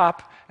to the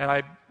top, and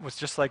I was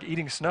just like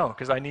eating snow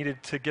because I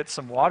needed to get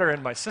some water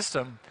in my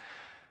system.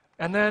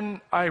 And then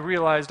I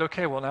realized,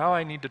 okay, well, now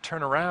I need to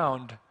turn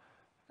around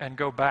and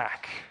go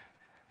back.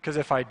 Because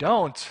if I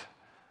don't,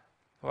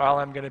 well,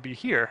 I'm going to be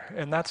here,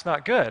 and that's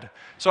not good.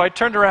 So I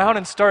turned around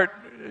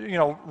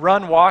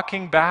and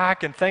walking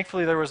back, and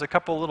thankfully there was a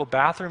couple little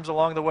bathrooms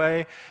along the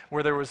way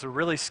where there was a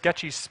really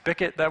sketchy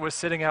spigot that was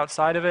sitting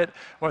outside of it.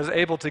 I was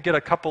able to get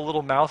a couple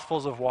little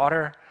mouthfuls of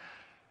water,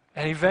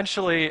 and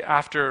eventually,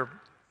 after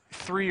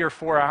 3 or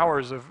 4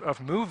 hours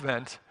of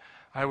movement,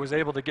 I was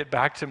able to get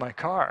back to my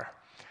car.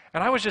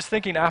 And I was just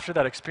thinking after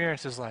that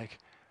experience is like,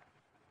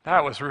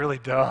 that was really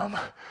dumb.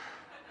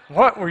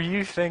 What were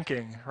you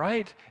thinking,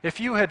 right? If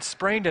you had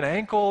sprained an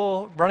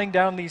ankle running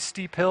down these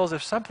steep hills,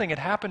 if something had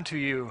happened to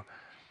you,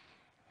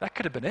 that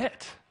could have been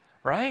it,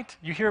 right?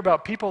 You hear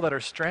about people that are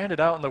stranded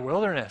out in the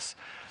wilderness.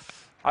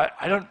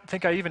 I don't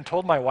think I even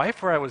told my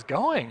wife where I was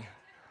going,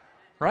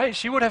 right?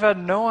 She would have had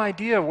no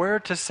idea where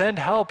to send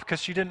help because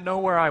she didn't know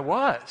where I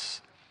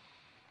was.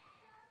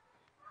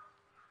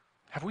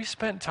 Have we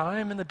spent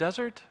time in the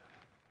desert?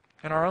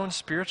 In our own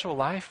spiritual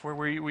life where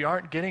we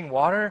aren't getting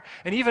water?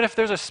 And even if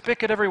there's a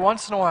spigot every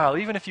once in a while,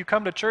 even if you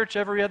come to church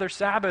every other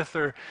Sabbath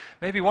or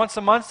maybe once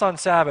a month on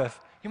Sabbath,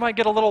 you might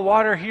get a little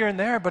water here and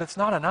there, but it's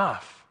not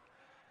enough.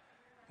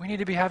 We need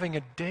to be having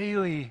a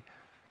daily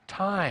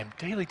time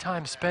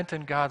spent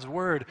in God's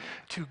Word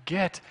to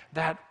get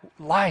that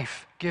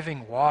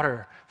life-giving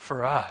water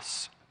for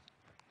us.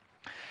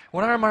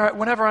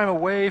 Whenever I'm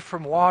away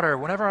from water,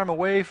 whenever I'm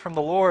away from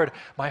the Lord,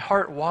 my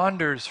heart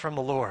wanders from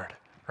the Lord,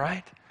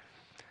 right?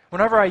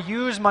 Whenever I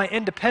use my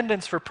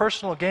independence for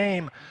personal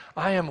gain,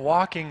 I am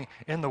walking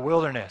in the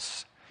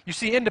wilderness. You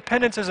see,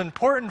 independence is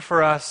important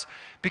for us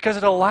because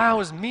it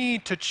allows me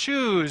to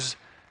choose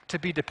to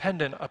be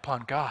dependent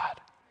upon God.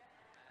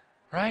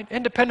 Right?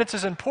 Independence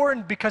is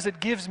important because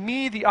it gives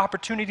me the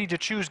opportunity to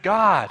choose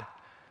God.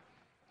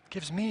 It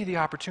gives me the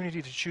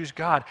opportunity to choose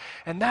God.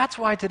 And that's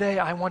why today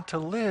I want to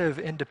live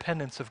in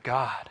dependence of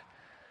God.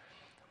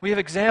 We have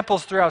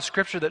examples throughout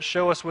Scripture that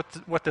show us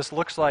what this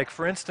looks like.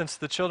 For instance,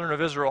 the children of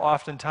Israel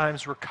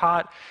oftentimes were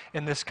caught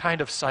in this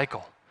kind of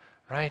cycle,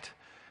 right?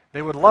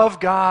 They would love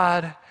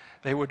God,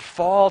 they would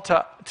fall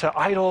to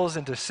idols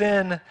and to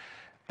sin,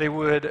 they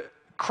would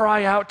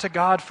cry out to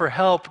God for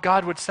help.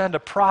 God would send a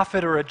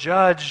prophet or a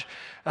judge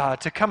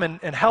to come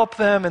and help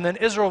them, and then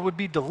Israel would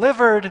be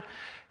delivered,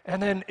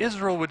 and then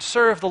Israel would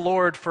serve the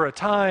Lord for a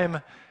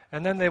time,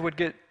 and then they would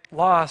get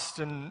lost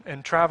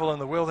and travel in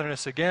the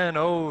wilderness again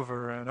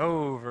over and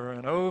over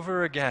and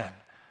over again.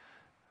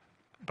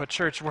 But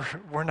church,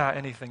 we're not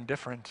anything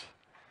different,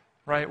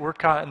 right? We're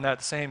caught in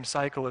that same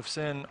cycle of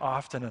sin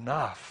often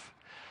enough.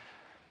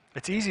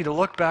 It's easy to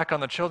look back on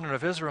the children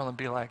of Israel and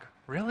be like,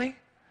 really?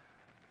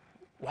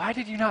 Why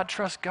did you not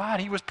trust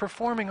God? He was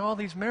performing all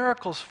these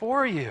miracles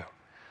for you.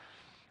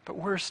 But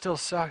we're still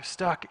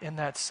stuck in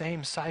that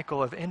same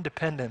cycle of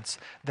independence,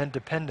 then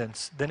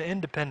dependence, then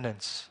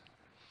independence,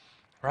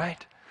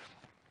 right?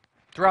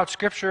 Throughout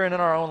Scripture and in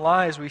our own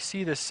lives, we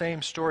see this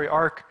same story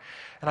arc.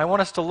 And I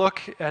want us to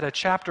look at a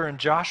chapter in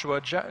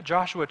Joshua,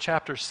 Joshua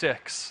chapter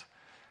 6.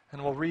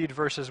 And we'll read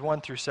verses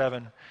 1 through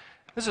 7.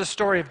 This is a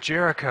story of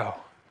Jericho.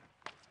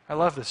 I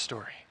love this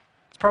story.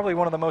 It's probably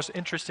one of the most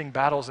interesting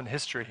battles in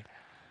history.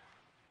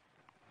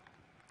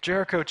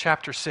 Jericho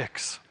chapter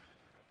 6.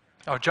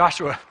 Oh,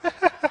 Joshua.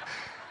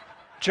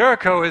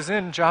 Jericho is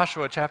in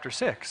Joshua chapter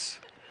 6.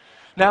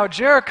 Now,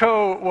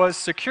 Jericho was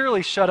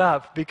securely shut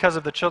up because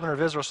of the children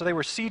of Israel, so they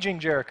were sieging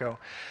Jericho.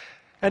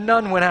 And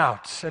none went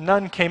out, and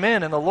none came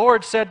in. And the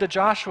Lord said to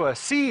Joshua,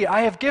 "See,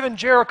 I have given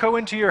Jericho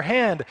into your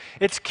hand,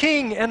 its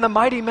king and the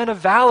mighty men of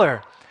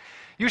valor.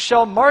 You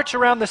shall march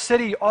around the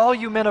city, all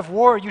you men of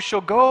war. You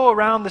shall go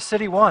around the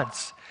city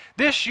once.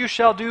 This you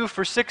shall do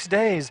for 6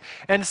 days,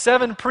 and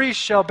 7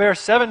 priests shall bear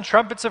 7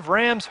 trumpets of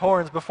ram's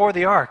horns before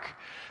the ark.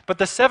 But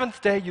the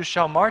 7th day you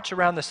shall march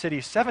around the city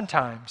 7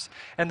 times,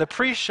 and the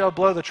priests shall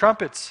blow the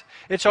trumpets.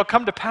 It shall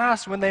come to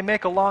pass when they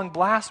make a long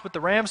blast with the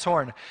ram's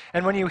horn,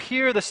 and when you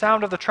hear the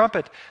sound of the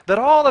trumpet, that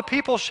all the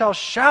people shall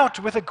shout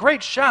with a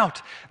great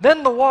shout.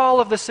 Then the wall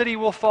of the city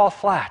will fall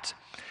flat,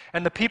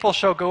 and the people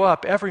shall go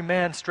up, every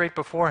man straight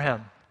before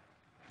him.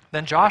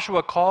 Then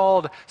Joshua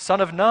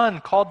son of Nun,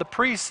 called the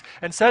priests,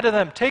 and said to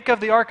them, Take of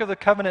the ark of the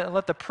covenant, and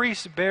let the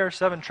priests bear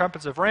 7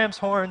 trumpets of ram's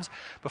horns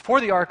before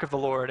the ark of the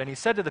Lord. And he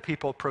said to the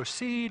people,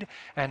 Proceed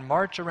and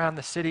march around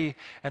the city,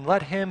 and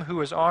let him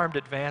who is armed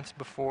advance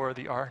before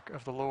the ark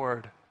of the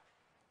Lord.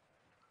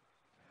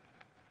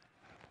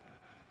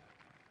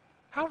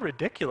 How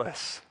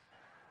ridiculous.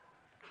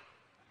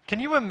 Can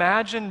you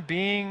imagine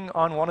being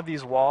on one of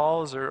these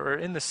walls or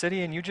in the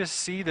city, and you just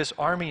see this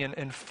army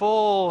in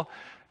full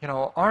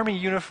army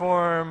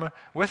uniform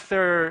with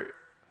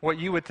what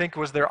you would think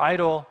was their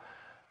idol,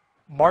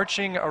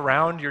 marching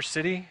around your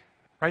city,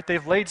 right?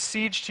 They've laid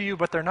siege to you,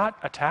 but they're not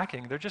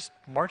attacking. They're just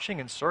marching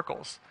in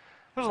circles.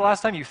 When was the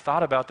last time you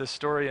thought about this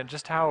story and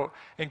just how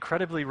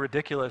incredibly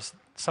ridiculous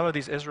some of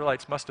these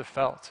Israelites must have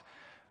felt,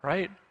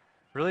 right?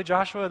 Really,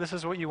 Joshua, this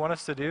is what you want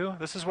us to do?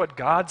 This is what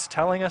God's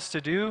telling us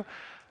to do?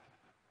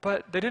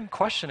 But they didn't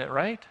question it,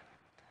 right?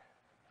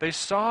 They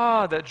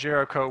saw that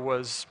Jericho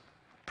was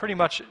pretty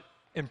much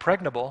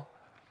impregnable,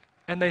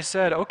 and they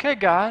said, okay,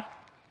 God,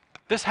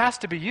 this has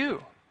to be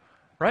you,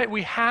 right?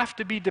 We have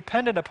to be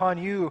dependent upon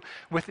you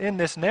within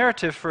this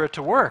narrative for it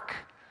to work.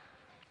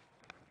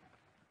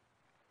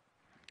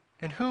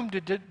 And whom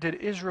did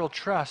Israel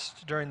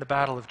trust during the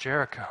Battle of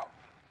Jericho?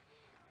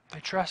 They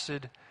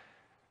trusted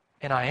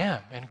in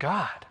in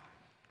God.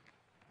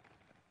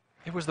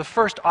 It was the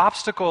first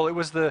obstacle. It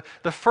was the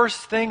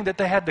first thing that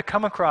they had to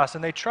come across,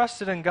 and they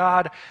trusted in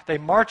God. They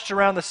marched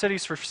around the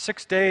cities for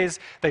 6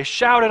 days. They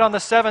shouted on the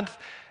 7th,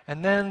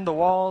 and then the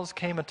walls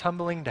came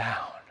a-tumbling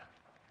down.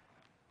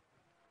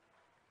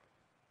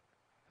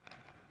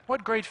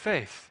 What great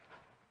faith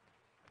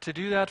to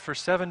do that for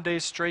 7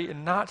 days straight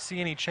and not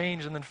see any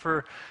change, and then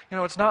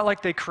it's not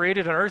like they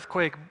created an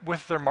earthquake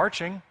with their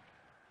marching.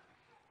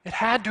 It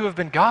had to have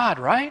been God,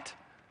 right?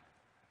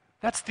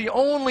 That's the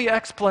only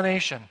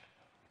explanation.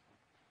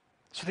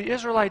 So the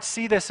Israelites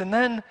see this, and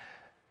then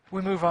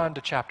we move on to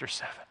chapter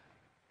 7.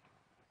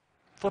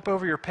 Flip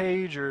over your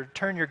page or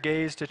turn your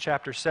gaze to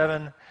chapter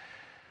 7,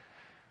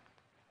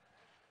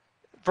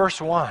 verse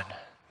 1.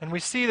 And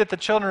we see that the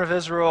children of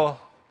Israel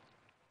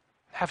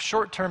have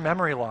short-term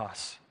memory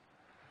loss.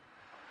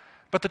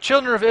 But the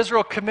children of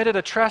Israel committed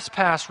a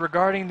trespass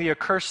regarding the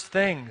accursed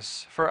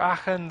things. For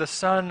Achan, the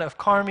son of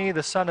Carmi,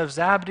 the son of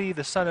Zabdi,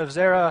 the son of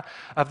Zerah,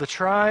 of the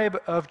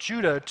tribe of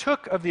Judah,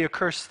 took of the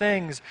accursed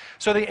things.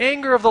 So the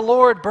anger of the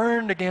Lord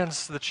burned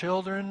against the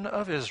children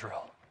of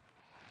Israel.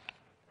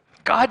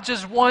 God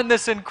just won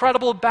this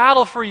incredible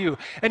battle for you,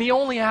 and he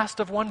only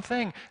asked of one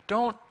thing.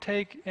 Don't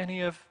take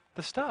any of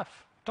the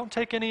stuff. Don't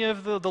take any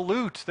of the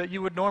loot that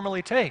you would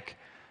normally take.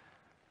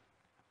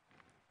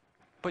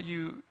 But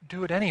you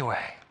do it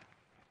anyway.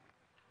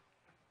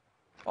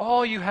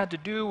 All you had to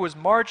do was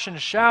march and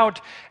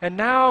shout, and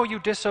now you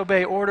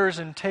disobey orders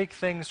and take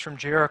things from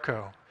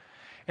Jericho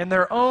in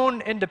their own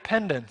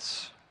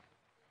independence,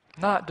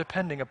 not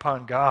depending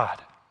upon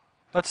God.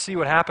 Let's see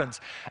what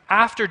happens.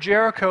 After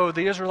Jericho,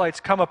 the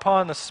Israelites come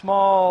upon the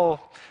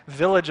small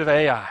village of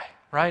Ai,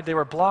 right? They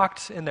were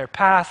blocked in their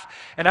path,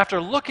 and after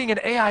looking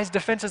at Ai's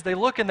defenses, they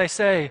look and they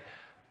say,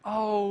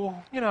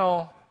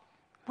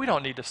 we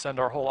don't need to send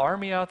our whole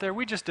army out there.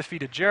 We just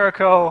defeated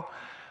Jericho.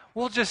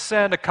 We'll just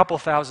send a couple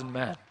thousand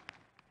men.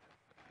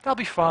 They'll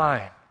be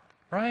fine,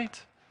 right?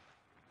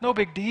 No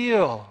big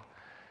deal.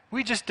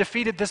 We just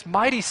defeated this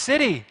mighty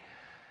city.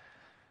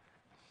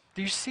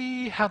 Do you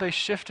see how they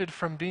shifted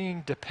from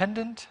being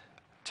dependent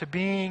to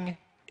being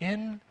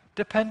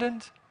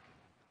independent?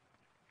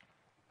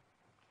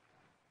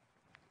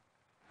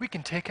 We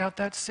can take out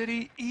that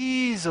city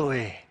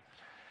easily.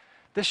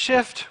 The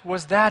shift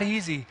was that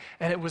easy,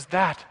 and it was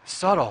that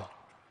subtle.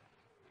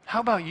 How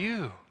about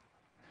you?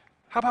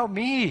 How about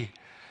me?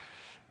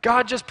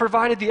 God just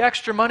provided the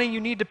extra money you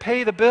need to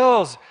pay the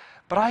bills,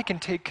 but I can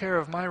take care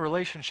of my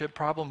relationship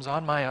problems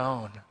on my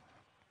own.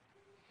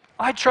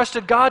 I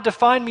trusted God to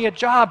find me a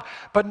job,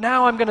 but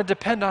now I'm going to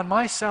depend on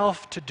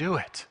myself to do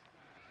it.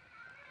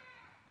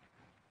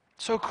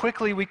 So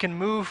quickly we can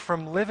move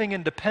from living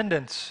in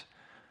dependence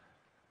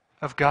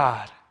of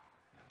God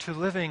to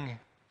living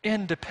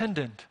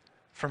independent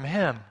from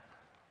Him.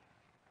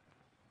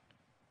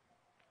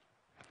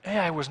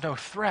 Ai was no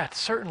threat,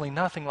 certainly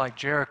nothing like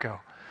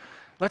Jericho.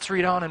 Let's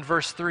read on in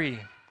verse 3.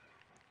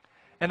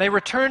 And they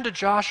returned to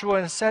Joshua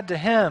and said to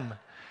him,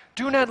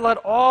 Do not let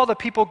all the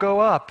people go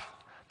up,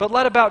 but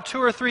let about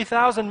 2,000 or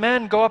 3,000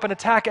 men go up and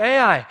attack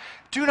Ai.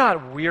 Do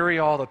not weary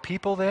all the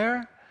people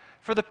there,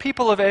 for the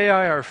people of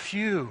Ai are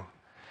few.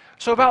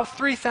 So about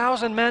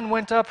 3,000 men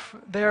went up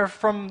there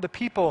from the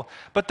people,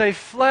 but they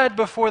fled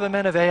before the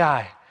men of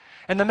Ai.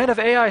 And the men of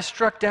Ai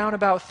struck down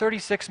about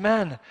 36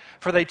 men,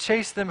 for they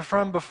chased them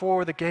from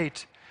before the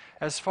gate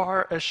as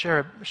far as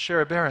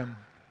Sherebarim,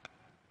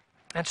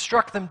 and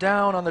struck them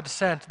down on the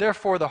descent.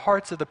 Therefore the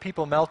hearts of the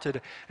people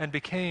melted and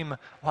became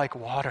like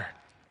water.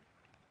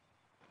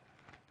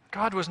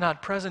 God was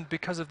not present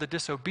because of the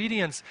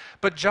disobedience,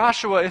 but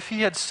Joshua, if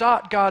he had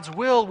sought God's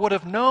will, would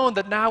have known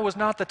that now was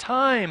not the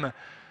time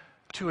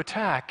to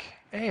attack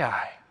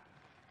Ai.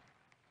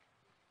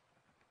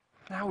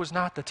 Now was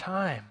not the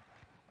time.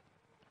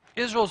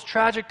 Israel's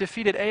tragic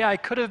defeat at Ai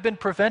could have been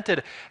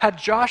prevented had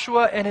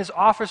Joshua and his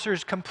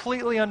officers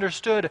completely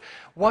understood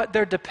what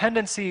their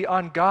dependency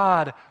on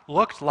God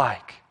looked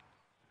like.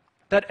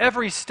 That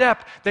every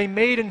step they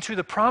made into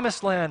the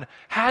promised land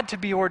had to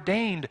be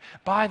ordained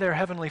by their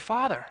heavenly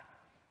Father.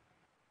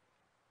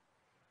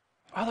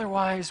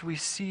 Otherwise, we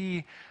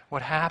see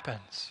what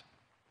happens.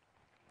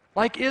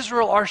 Like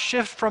Israel, our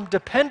shift from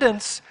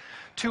dependence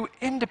to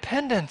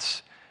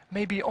independence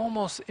may be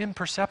almost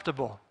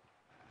imperceptible.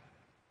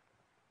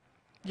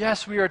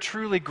 Yes, we are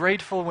truly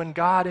grateful when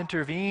God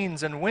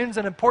intervenes and wins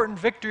an important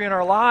victory in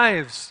our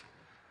lives.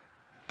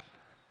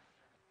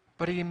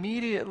 But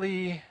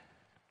immediately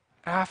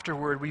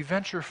afterward, we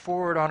venture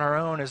forward on our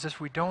own as if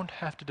we don't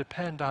have to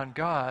depend on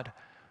God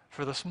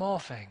for the small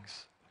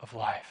things of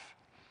life.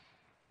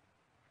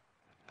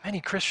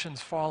 Many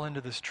Christians fall into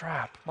this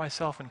trap,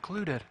 myself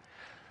included.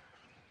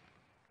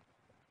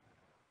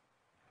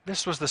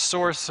 This was the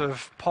source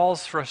of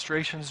Paul's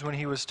frustrations when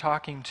he was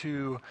talking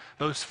to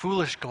those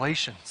foolish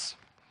Galatians.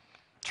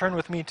 Turn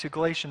with me to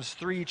Galatians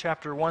 3,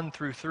 chapter 1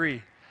 through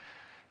 3.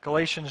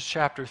 Galatians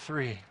chapter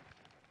 3.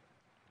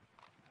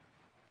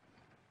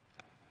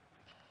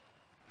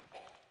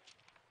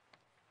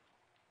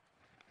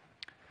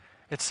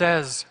 It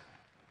says,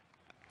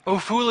 "O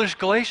foolish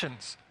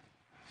Galatians,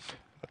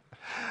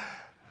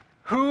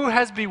 who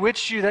has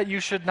bewitched you that you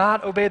should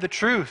not obey the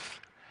truth,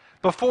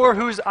 before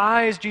whose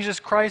eyes Jesus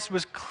Christ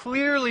was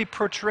clearly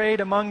portrayed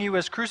among you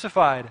as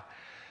crucified?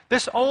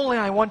 This only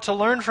I want to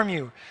learn from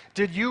you.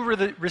 Did you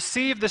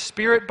receive the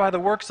Spirit by the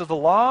works of the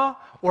law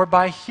or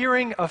by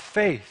hearing of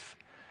faith?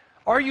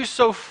 Are you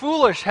so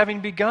foolish,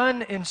 having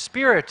begun in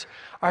spirit?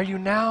 Are you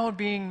now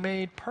being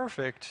made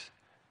perfect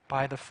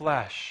by the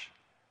flesh?"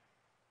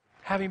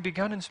 Having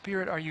begun in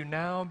spirit, are you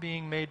now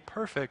being made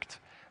perfect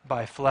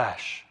by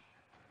flesh?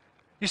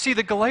 You see,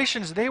 the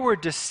Galatians, they were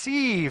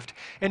deceived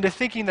into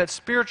thinking that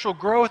spiritual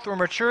growth or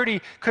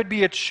maturity could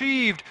be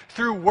achieved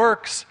through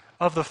works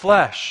of the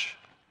flesh,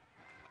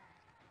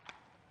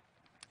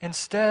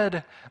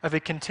 instead of a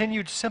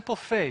continued simple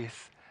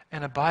faith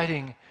and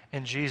abiding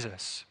in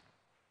Jesus.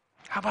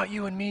 How about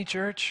you and me,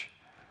 church?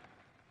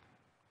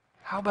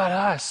 How about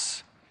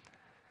us?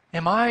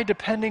 Am I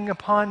depending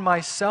upon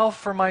myself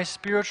for my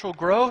spiritual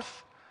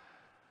growth?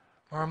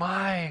 Or am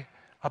I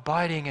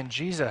abiding in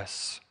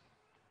Jesus?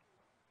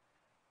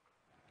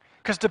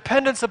 Because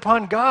dependence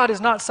upon God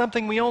is not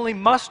something we only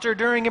muster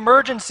during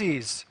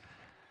emergencies.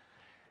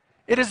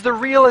 It is the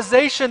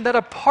realization that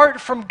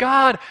apart from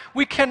God,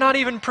 we cannot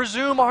even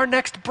presume our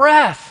next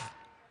breath.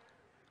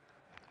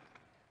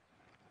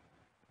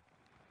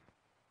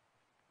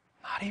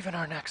 Not even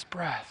our next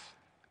breath.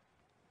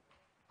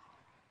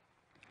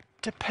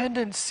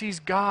 Dependence sees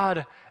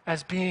God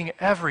as being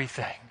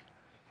everything.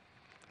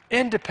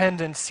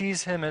 Independence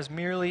sees him as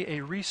merely a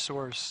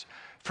resource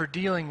for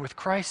dealing with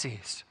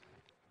crises.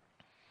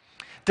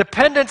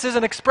 Dependence is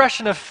an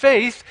expression of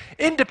faith.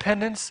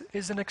 Independence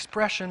is an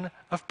expression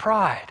of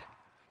pride.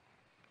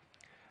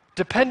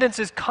 Dependence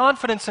is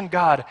confidence in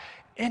God.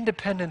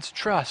 Independence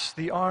trusts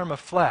the arm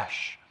of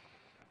flesh.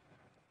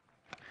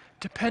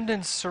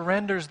 Dependence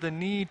surrenders the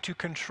need to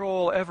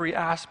control every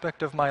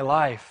aspect of my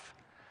life.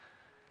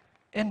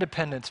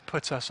 Independence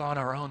puts us on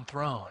our own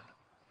throne.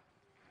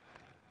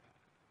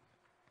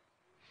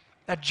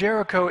 At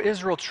Jericho,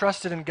 Israel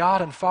trusted in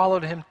God and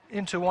followed him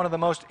into one of the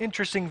most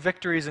interesting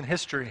victories in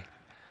history.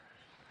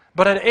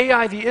 But at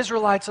Ai, the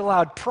Israelites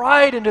allowed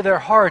pride into their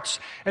hearts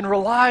and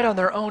relied on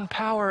their own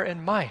power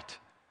and might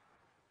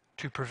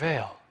to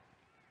prevail.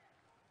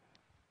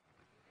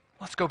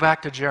 Let's go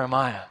back to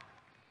Jeremiah.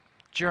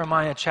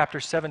 Jeremiah chapter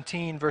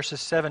 17,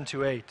 verses 7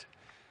 to 8.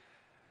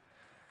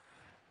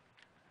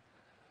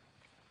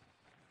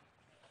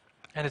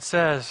 And it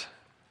says,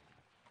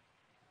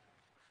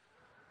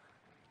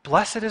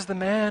 "Blessed is the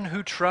man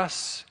who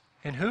trusts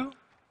in who?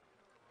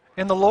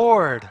 In the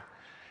Lord,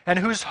 and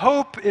whose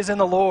hope is in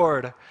the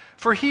Lord.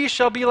 For he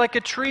shall be like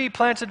a tree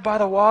planted by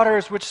the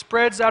waters, which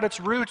spreads out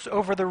its roots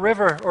over the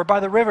river, or by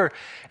the river,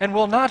 and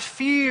will not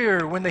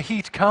fear when the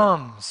heat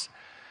comes.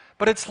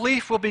 But its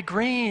leaf will be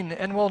green,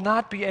 and will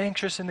not be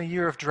anxious in the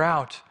year of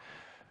drought,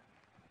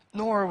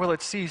 nor will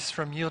it cease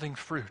from yielding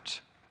fruit."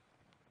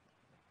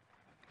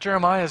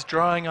 Jeremiah is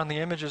drawing on the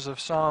images of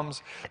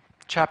Psalms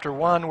chapter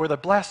 1, where the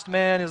blessed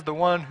man is the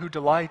one who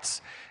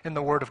delights in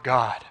the Word of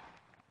God.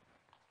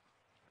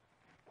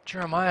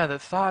 Jeremiah that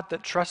thought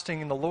that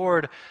trusting in the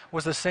Lord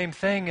was the same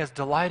thing as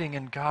delighting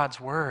in God's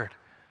Word.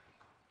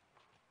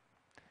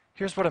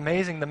 Here's what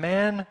amazing. The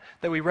man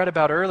that we read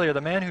about earlier,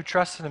 the man who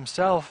trusts in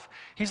himself,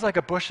 he's like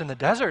a bush in the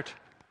desert.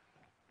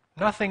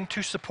 nothing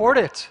to support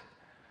it.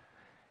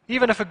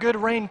 Even if a good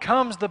rain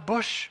comes, the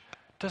bush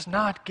does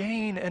not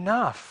gain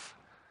enough.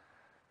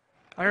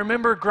 I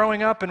remember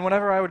growing up, and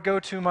whenever I would go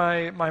to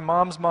my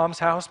mom's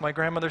house, my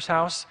grandmother's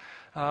house,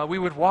 we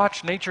would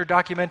watch nature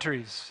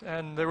documentaries.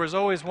 And there was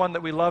always one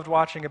that we loved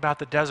watching about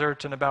the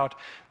desert and about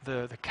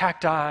the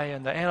cacti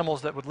and the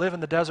animals that would live in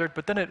the desert.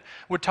 But then it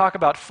would talk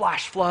about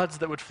flash floods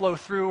that would flow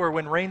through, or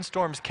when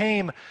rainstorms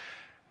came,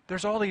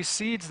 there's all these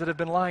seeds that have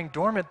been lying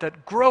dormant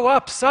that grow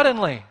up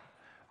suddenly,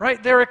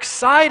 right? They're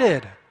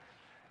excited.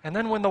 And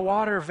then when the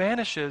water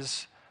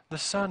vanishes, the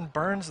sun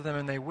burns them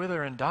and they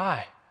wither and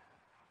die.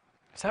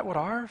 Is that what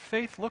our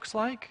faith looks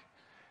like?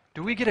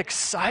 Do we get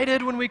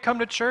excited when we come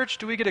to church?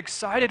 Do we get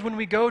excited when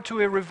we go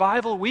to a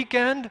revival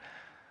weekend?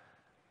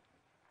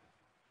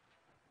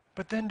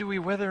 But then do we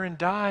wither and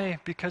die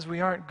because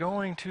we aren't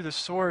going to the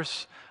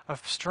source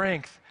of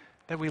strength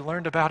that we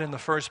learned about in the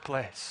first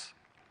place?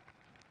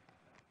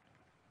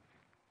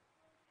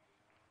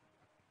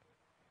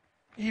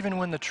 Even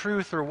when the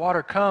truth or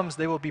water comes,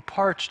 they will be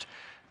parched,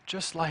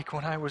 just like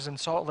when I was in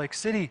Salt Lake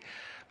City.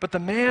 But the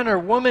man or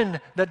woman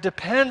that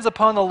depends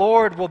upon the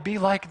Lord will be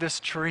like this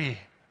tree.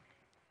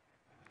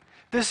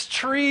 This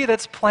tree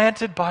that's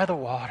planted by the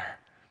water.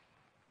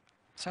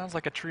 Sounds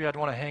like a tree I'd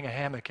want to hang a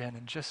hammock in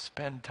and just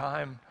spend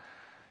time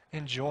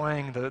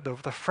enjoying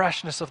the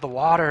freshness of the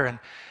water, and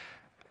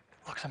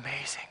it looks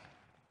amazing.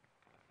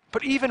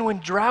 But even when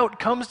drought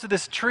comes to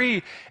this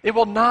tree, it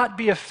will not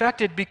be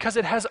affected because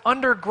it has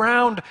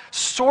underground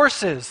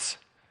sources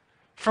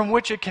from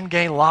which it can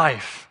gain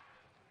life.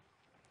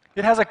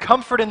 It has a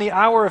comfort in the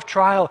hour of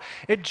trial.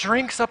 It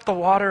drinks up the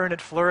water and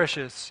it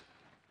flourishes.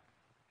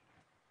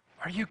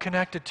 Are you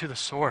connected to the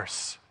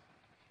source?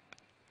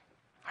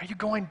 Are you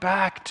going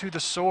back to the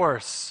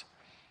source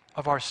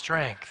of our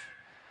strength?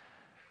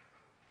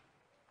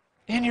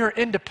 In your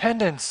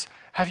independence,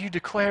 have you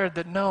declared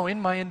that no,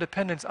 in my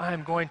independence, I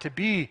am going to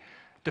be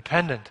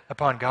dependent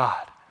upon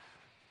God?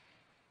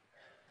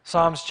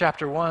 Psalms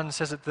chapter 1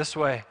 says it this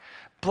way: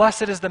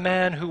 "Blessed is the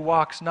man who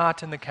walks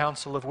not in the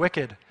counsel of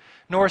wicked,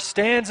 nor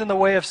stands in the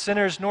way of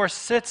sinners, nor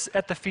sits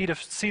at the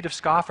seat of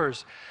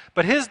scoffers.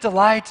 But his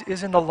delight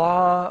is in the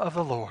law of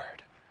the Lord.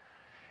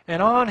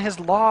 And on his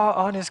law,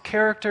 on his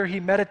character, he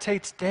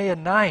meditates day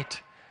and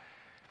night.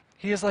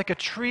 He is like a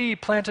tree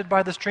planted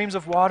by the streams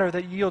of water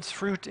that yields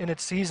fruit in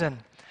its season,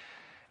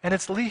 and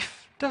its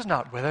leaf does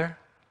not wither.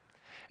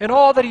 In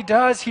all that he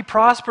does, he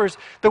prospers.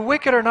 The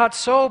wicked are not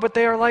so, but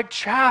they are like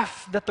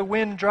chaff that the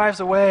wind drives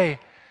away.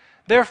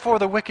 Therefore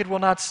the wicked will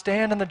not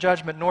stand in the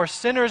judgment, nor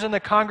sinners in the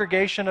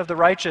congregation of the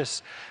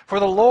righteous. For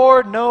the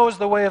Lord knows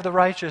the way of the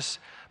righteous,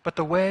 but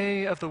the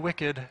way of the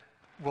wicked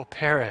will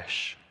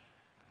perish."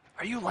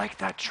 Are you like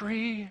that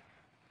tree?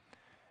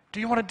 Do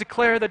you want to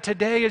declare that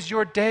today is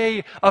your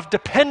day of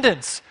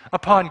dependence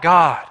upon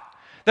God?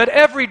 That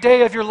every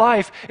day of your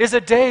life is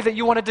a day that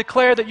you want to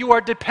declare that you are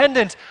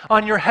dependent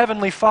on your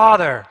Heavenly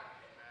Father?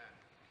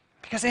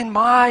 Because in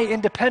my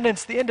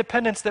independence, the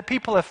independence that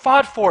people have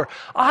fought for,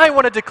 I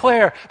want to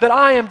declare that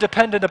I am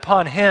dependent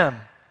upon Him.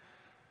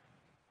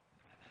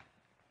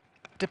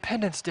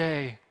 Dependence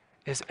Day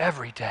is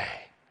every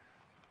day.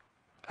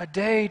 A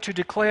day to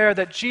declare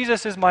that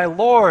Jesus is my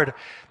Lord,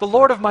 the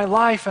Lord of my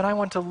life, and I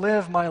want to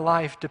live my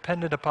life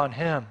dependent upon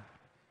Him.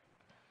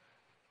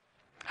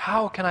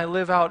 How can I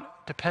live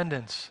out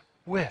dependence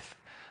with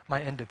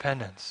my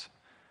independence?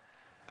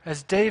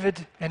 As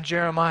David and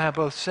Jeremiah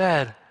both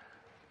said,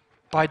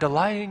 by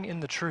delighting in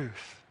the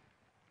truth.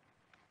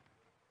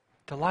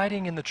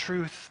 Delighting in the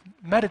truth,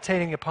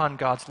 meditating upon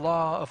God's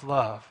law of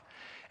love,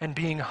 and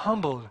being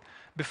humbled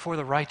before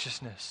the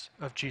righteousness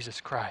of Jesus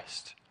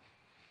Christ.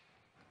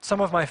 Some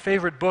of my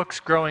favorite books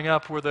growing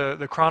up were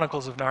the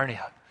Chronicles of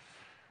Narnia.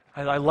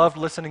 I loved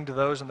listening to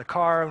those in the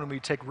car when we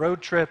take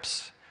road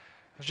trips.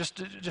 It was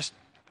just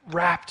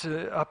wrapped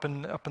up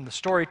in the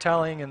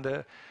storytelling and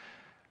the.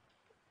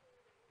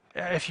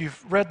 If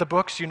you've read the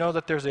books, you know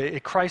that there's a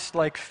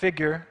Christ-like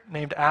figure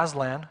named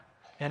Aslan,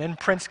 and in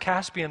Prince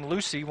Caspian,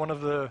 Lucy,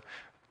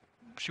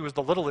 she was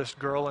the littlest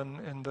girl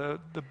in the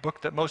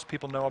book that most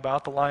people know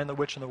about, The Lion, the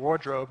Witch, and the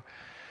Wardrobe.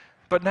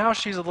 But now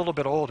she's a little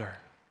bit older.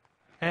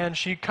 And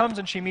she comes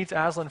and she meets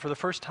Aslan for the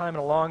first time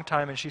in a long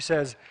time, and she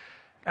says,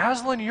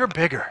 "Aslan, you're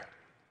bigger.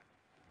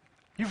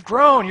 You've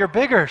grown, you're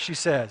bigger," she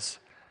says.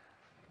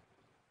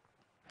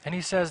 And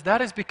he says,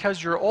 "That is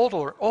because you're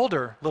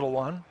older, little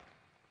one,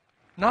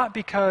 not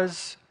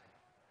because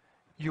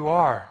you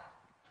are.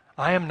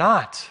 I am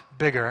not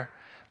bigger,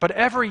 but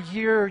every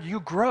year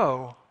you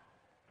grow,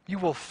 you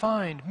will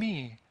find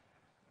me,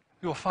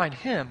 you will find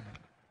him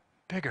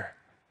bigger."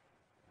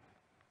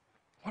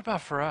 What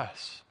about for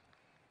us?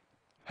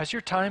 Has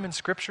your time in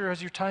Scripture,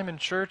 has your time in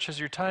church, has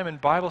your time in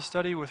Bible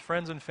study with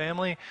friends and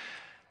family,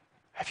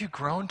 have you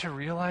grown to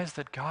realize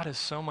that God is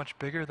so much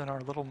bigger than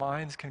our little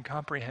minds can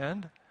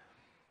comprehend?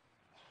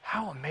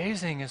 How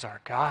amazing is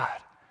our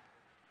God?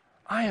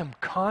 I am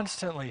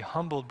constantly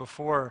humbled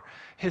before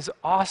His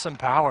awesome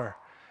power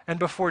and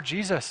before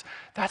Jesus.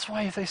 That's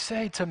why they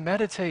say to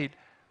meditate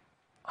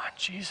on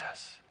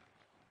Jesus.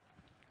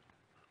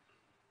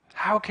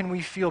 How can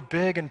we feel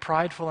big and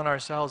prideful in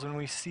ourselves when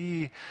we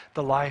see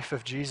the life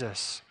of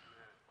Jesus?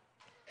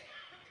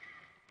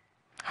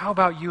 How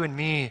about you and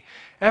me?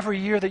 Every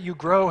year that you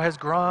grow, has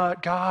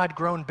God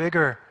grown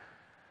bigger?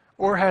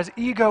 Or has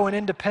ego and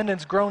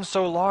independence grown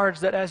so large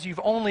that as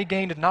you've only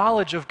gained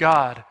knowledge of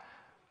God,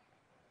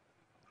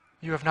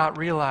 you have not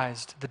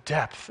realized the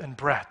depth and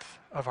breadth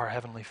of our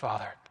Heavenly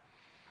Father?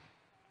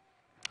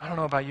 I don't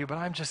know about you, but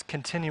I'm just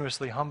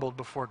continuously humbled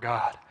before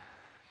God.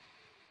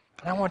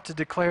 And I want to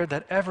declare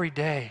that every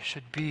day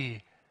should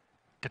be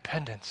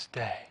Dependence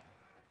Day,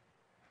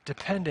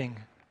 depending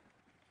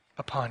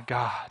upon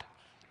God.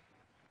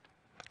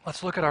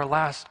 Let's look at our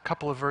last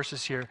couple of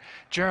verses here.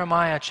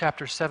 Jeremiah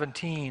chapter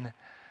 17,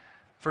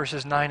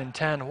 verses 9 and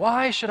 10.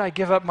 Why should I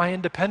give up my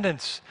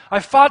independence? I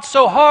fought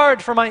so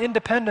hard for my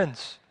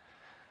independence.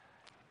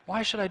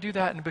 Why should I do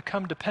that and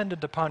become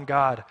dependent upon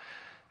God?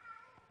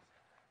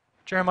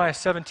 Jeremiah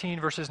 17,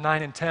 verses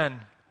 9 and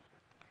 10.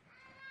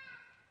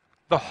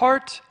 The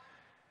heart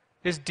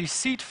is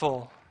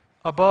deceitful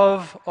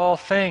above all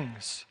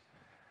things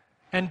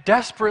and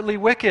desperately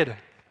wicked.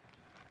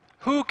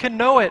 Who can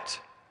know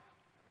it?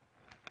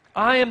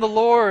 I am the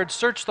Lord,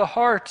 search the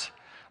heart.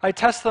 I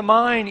test the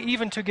mind,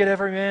 even to get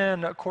every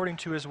man according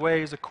to his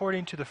ways,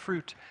 according to the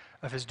fruit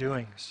of his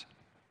doings.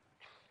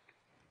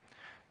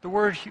 The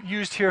word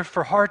used here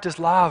for heart is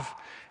lav,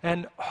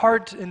 and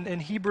heart in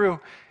Hebrew,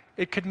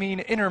 it could mean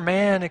inner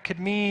man, it could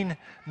mean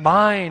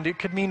mind, it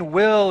could mean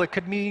will, it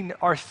could mean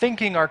our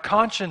thinking, our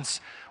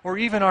conscience, or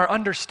even our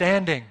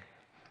understanding.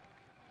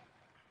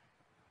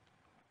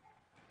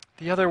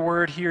 The other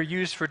word here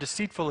used for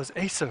deceitful is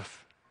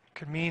asaph. It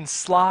could mean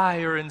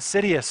sly or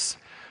insidious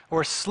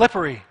or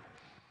slippery.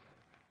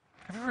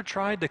 Have you ever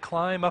tried to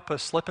climb up a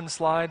slip and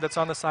slide that's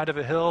on the side of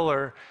a hill,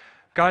 or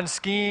gone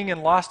skiing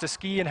and lost a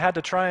ski and had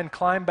to try and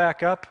climb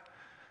back up?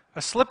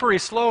 A slippery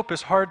slope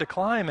is hard to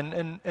climb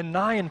and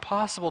nigh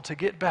impossible to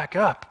get back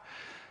up.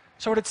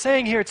 So what it's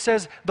saying here, it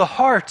says the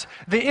heart,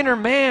 the inner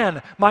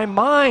man, my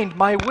mind,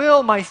 my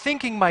will, my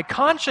thinking, my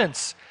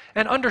conscience,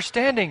 and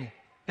understanding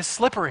is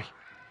slippery.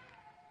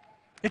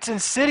 It's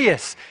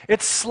insidious,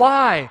 it's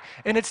sly,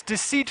 and it's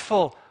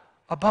deceitful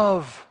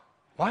above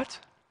what?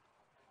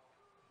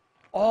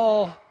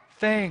 All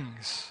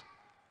things.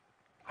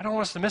 I don't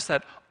want us to miss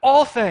that.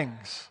 All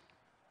things.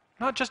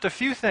 Not just a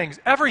few things,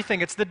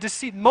 everything. It's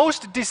the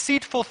most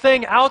deceitful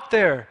thing out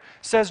there,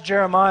 says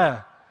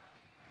Jeremiah.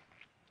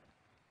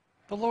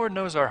 The Lord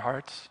knows our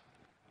hearts.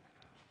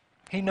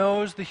 He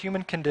knows the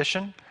human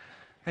condition,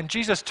 and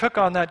Jesus took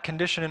on that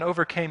condition and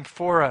overcame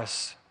for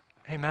us.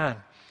 Amen.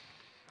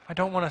 I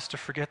don't want us to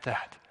forget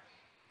that.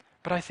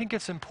 But I think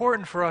it's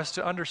important for us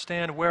to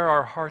understand where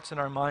our hearts and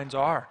our minds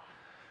are,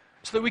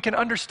 so that we can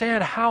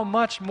understand how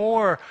much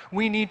more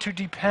we need to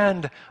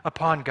depend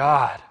upon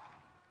God.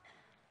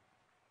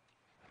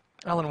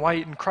 Ellen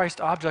White in Christ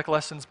Object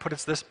Lessons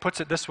puts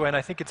it this way, and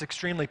I think it's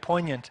extremely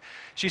poignant.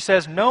 She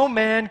says, "No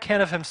man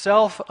can of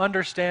himself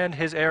understand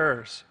his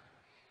errors."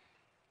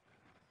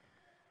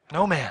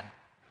 No man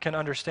can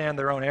understand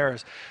their own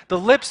errors. The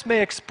lips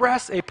may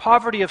express a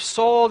poverty of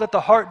soul that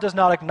the heart does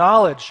not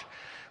acknowledge.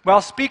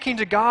 While speaking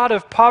to God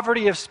of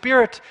poverty of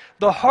spirit,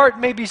 the heart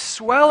may be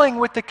swelling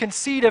with the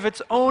conceit of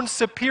its own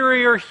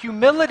superior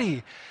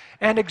humility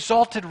and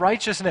exalted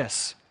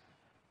righteousness.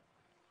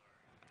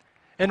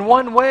 In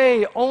one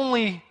way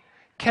only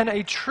can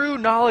a true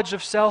knowledge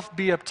of self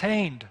be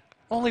obtained.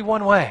 Only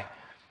one way.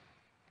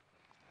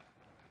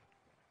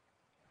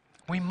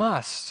 We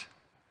must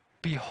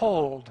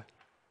behold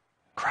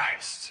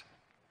Christ.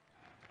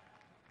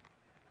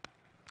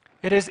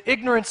 It is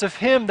ignorance of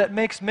Him that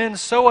makes men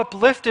so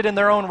uplifted in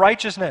their own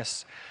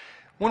righteousness.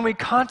 When we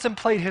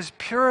contemplate His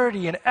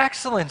purity and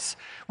excellence,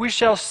 we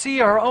shall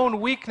see our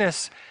own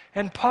weakness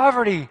and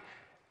poverty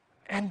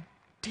and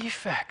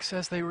defects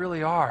as they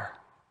really are.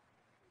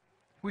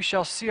 We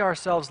shall see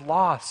ourselves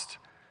lost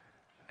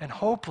and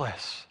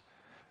hopeless,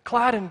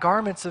 clad in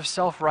garments of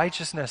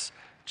self-righteousness,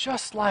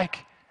 just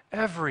like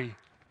every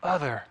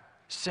other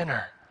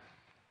sinner.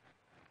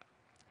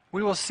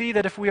 We will see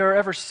that if we are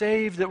ever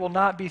saved, it will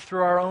not be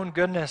through our own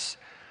goodness,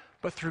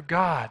 but through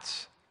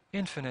God's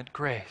infinite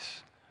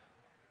grace.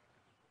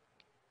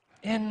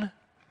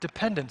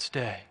 Independence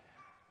Day,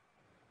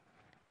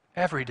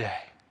 every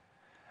day.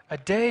 A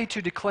day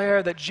to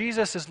declare that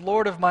Jesus is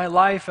Lord of my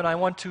life and I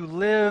want to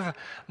live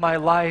my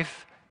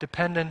life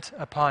dependent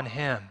upon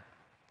Him.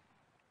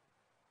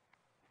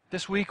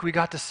 This week we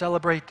got to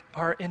celebrate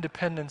our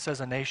independence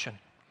as a nation.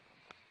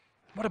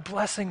 What a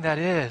blessing that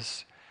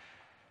is,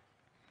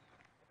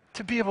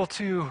 to be able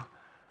to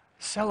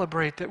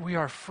celebrate that we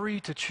are free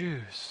to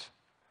choose,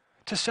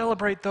 to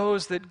celebrate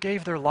those that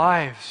gave their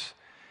lives,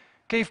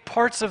 gave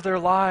parts of their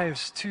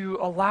lives to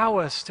allow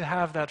us to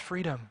have that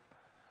freedom.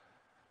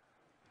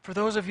 For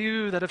those of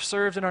you that have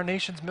served in our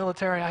nation's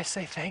military, I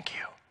say thank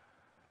you.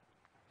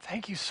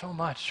 Thank you so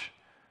much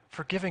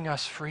for giving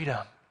us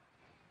freedom.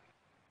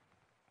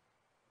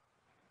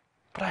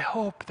 But I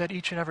hope that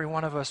each and every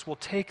one of us will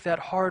take that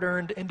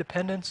hard-earned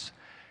independence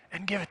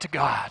and give it to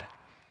God.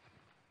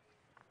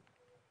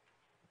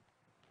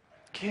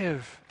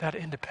 give that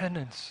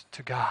independence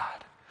to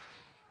God.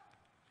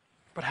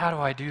 But how do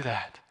I do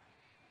that?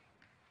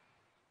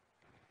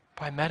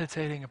 By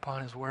meditating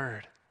upon His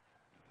Word,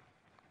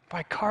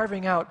 by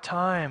carving out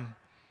time,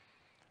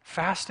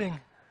 fasting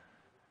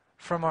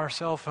from our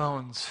cell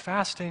phones,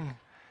 fasting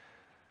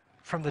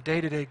from the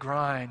day-to-day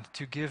grind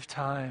to give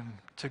time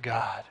to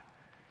God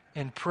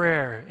in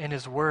prayer, in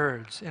His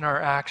words, in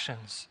our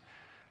actions.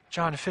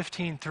 John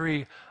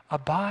 15:3,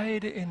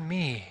 abide in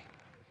me,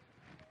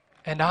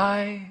 and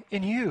I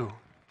in you.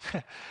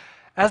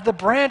 As the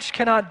branch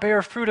cannot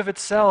bear fruit of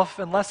itself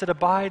unless it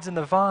abides in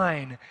the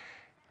vine,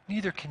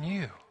 neither can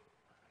you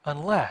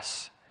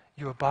unless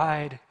you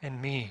abide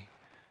in me.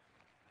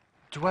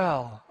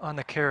 Dwell on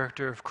the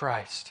character of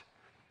Christ.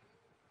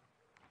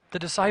 The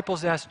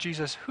disciples asked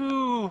Jesus,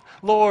 who,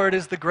 Lord,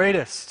 is the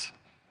greatest?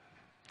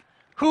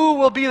 Who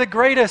will be the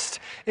greatest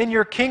in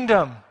your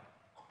kingdom?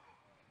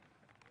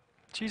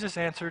 Jesus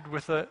answered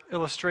with an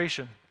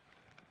illustration.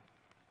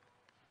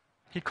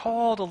 He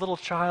called a little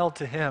child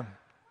to Him.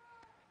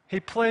 He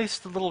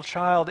placed the little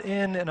child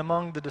in and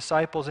among the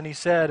disciples, and He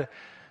said,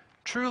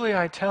 truly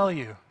I tell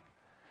you,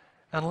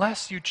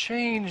 unless you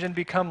change and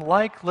become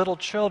like little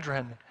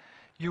children,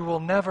 you will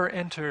never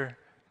enter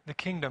the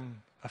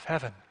kingdom of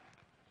heaven.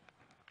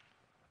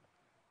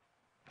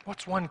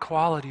 What's one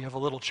quality of a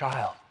little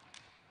child?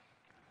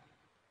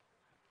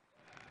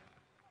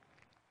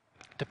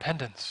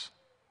 Dependence.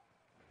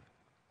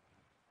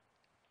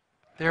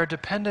 They are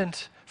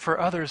dependent for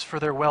others for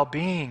their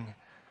well-being.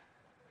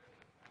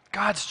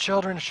 God's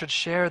children should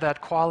share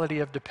that quality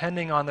of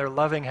depending on their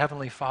loving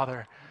Heavenly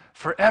Father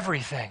for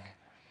everything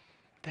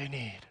they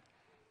need.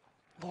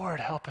 Lord,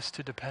 help us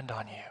to depend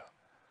on you.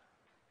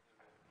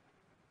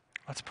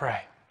 Let's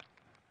pray.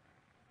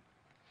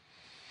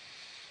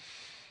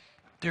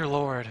 Dear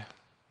Lord,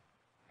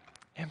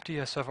 empty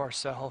us of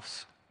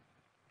ourselves.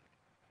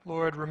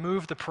 Lord,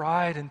 remove the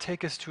pride and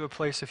take us to a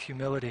place of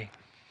humility.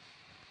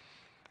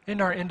 In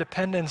our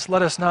independence,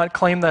 let us not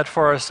claim that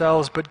for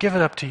ourselves, but give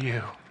it up to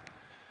you.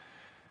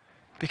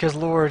 Because,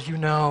 Lord, you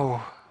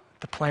know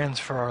the plans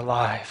for our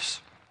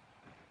lives.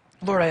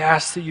 Lord, I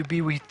ask that you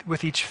be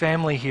with each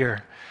family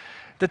here,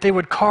 that they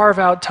would carve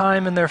out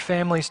time in their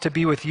families to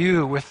be with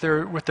you, with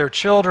their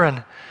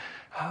children,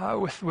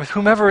 with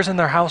whomever is in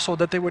their household,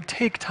 that they would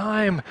take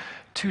time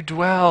to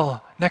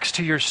dwell next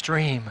to your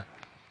stream,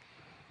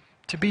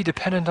 to be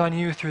dependent on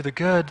you through the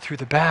good, through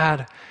the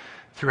bad,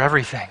 through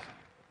everything.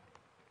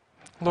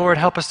 Lord,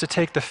 help us to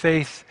take the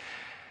faith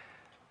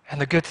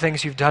and the good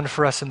things you've done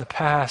for us in the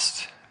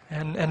past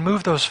and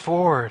move those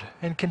forward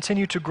and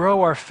continue to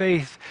grow our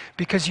faith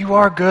because you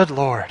are good,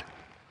 Lord.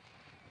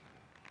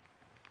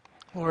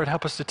 Lord,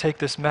 help us to take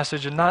this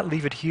message and not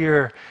leave it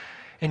here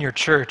in your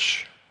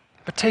church,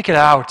 but take it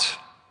out.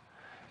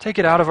 Take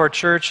it out of our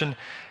church and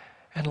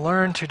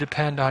learn to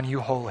depend on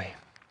you wholly.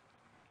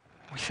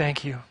 We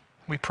thank you.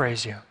 We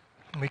praise you.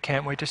 And we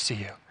can't wait to see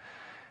you.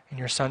 In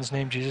your Son's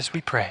name, Jesus,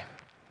 we pray.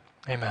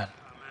 Amen.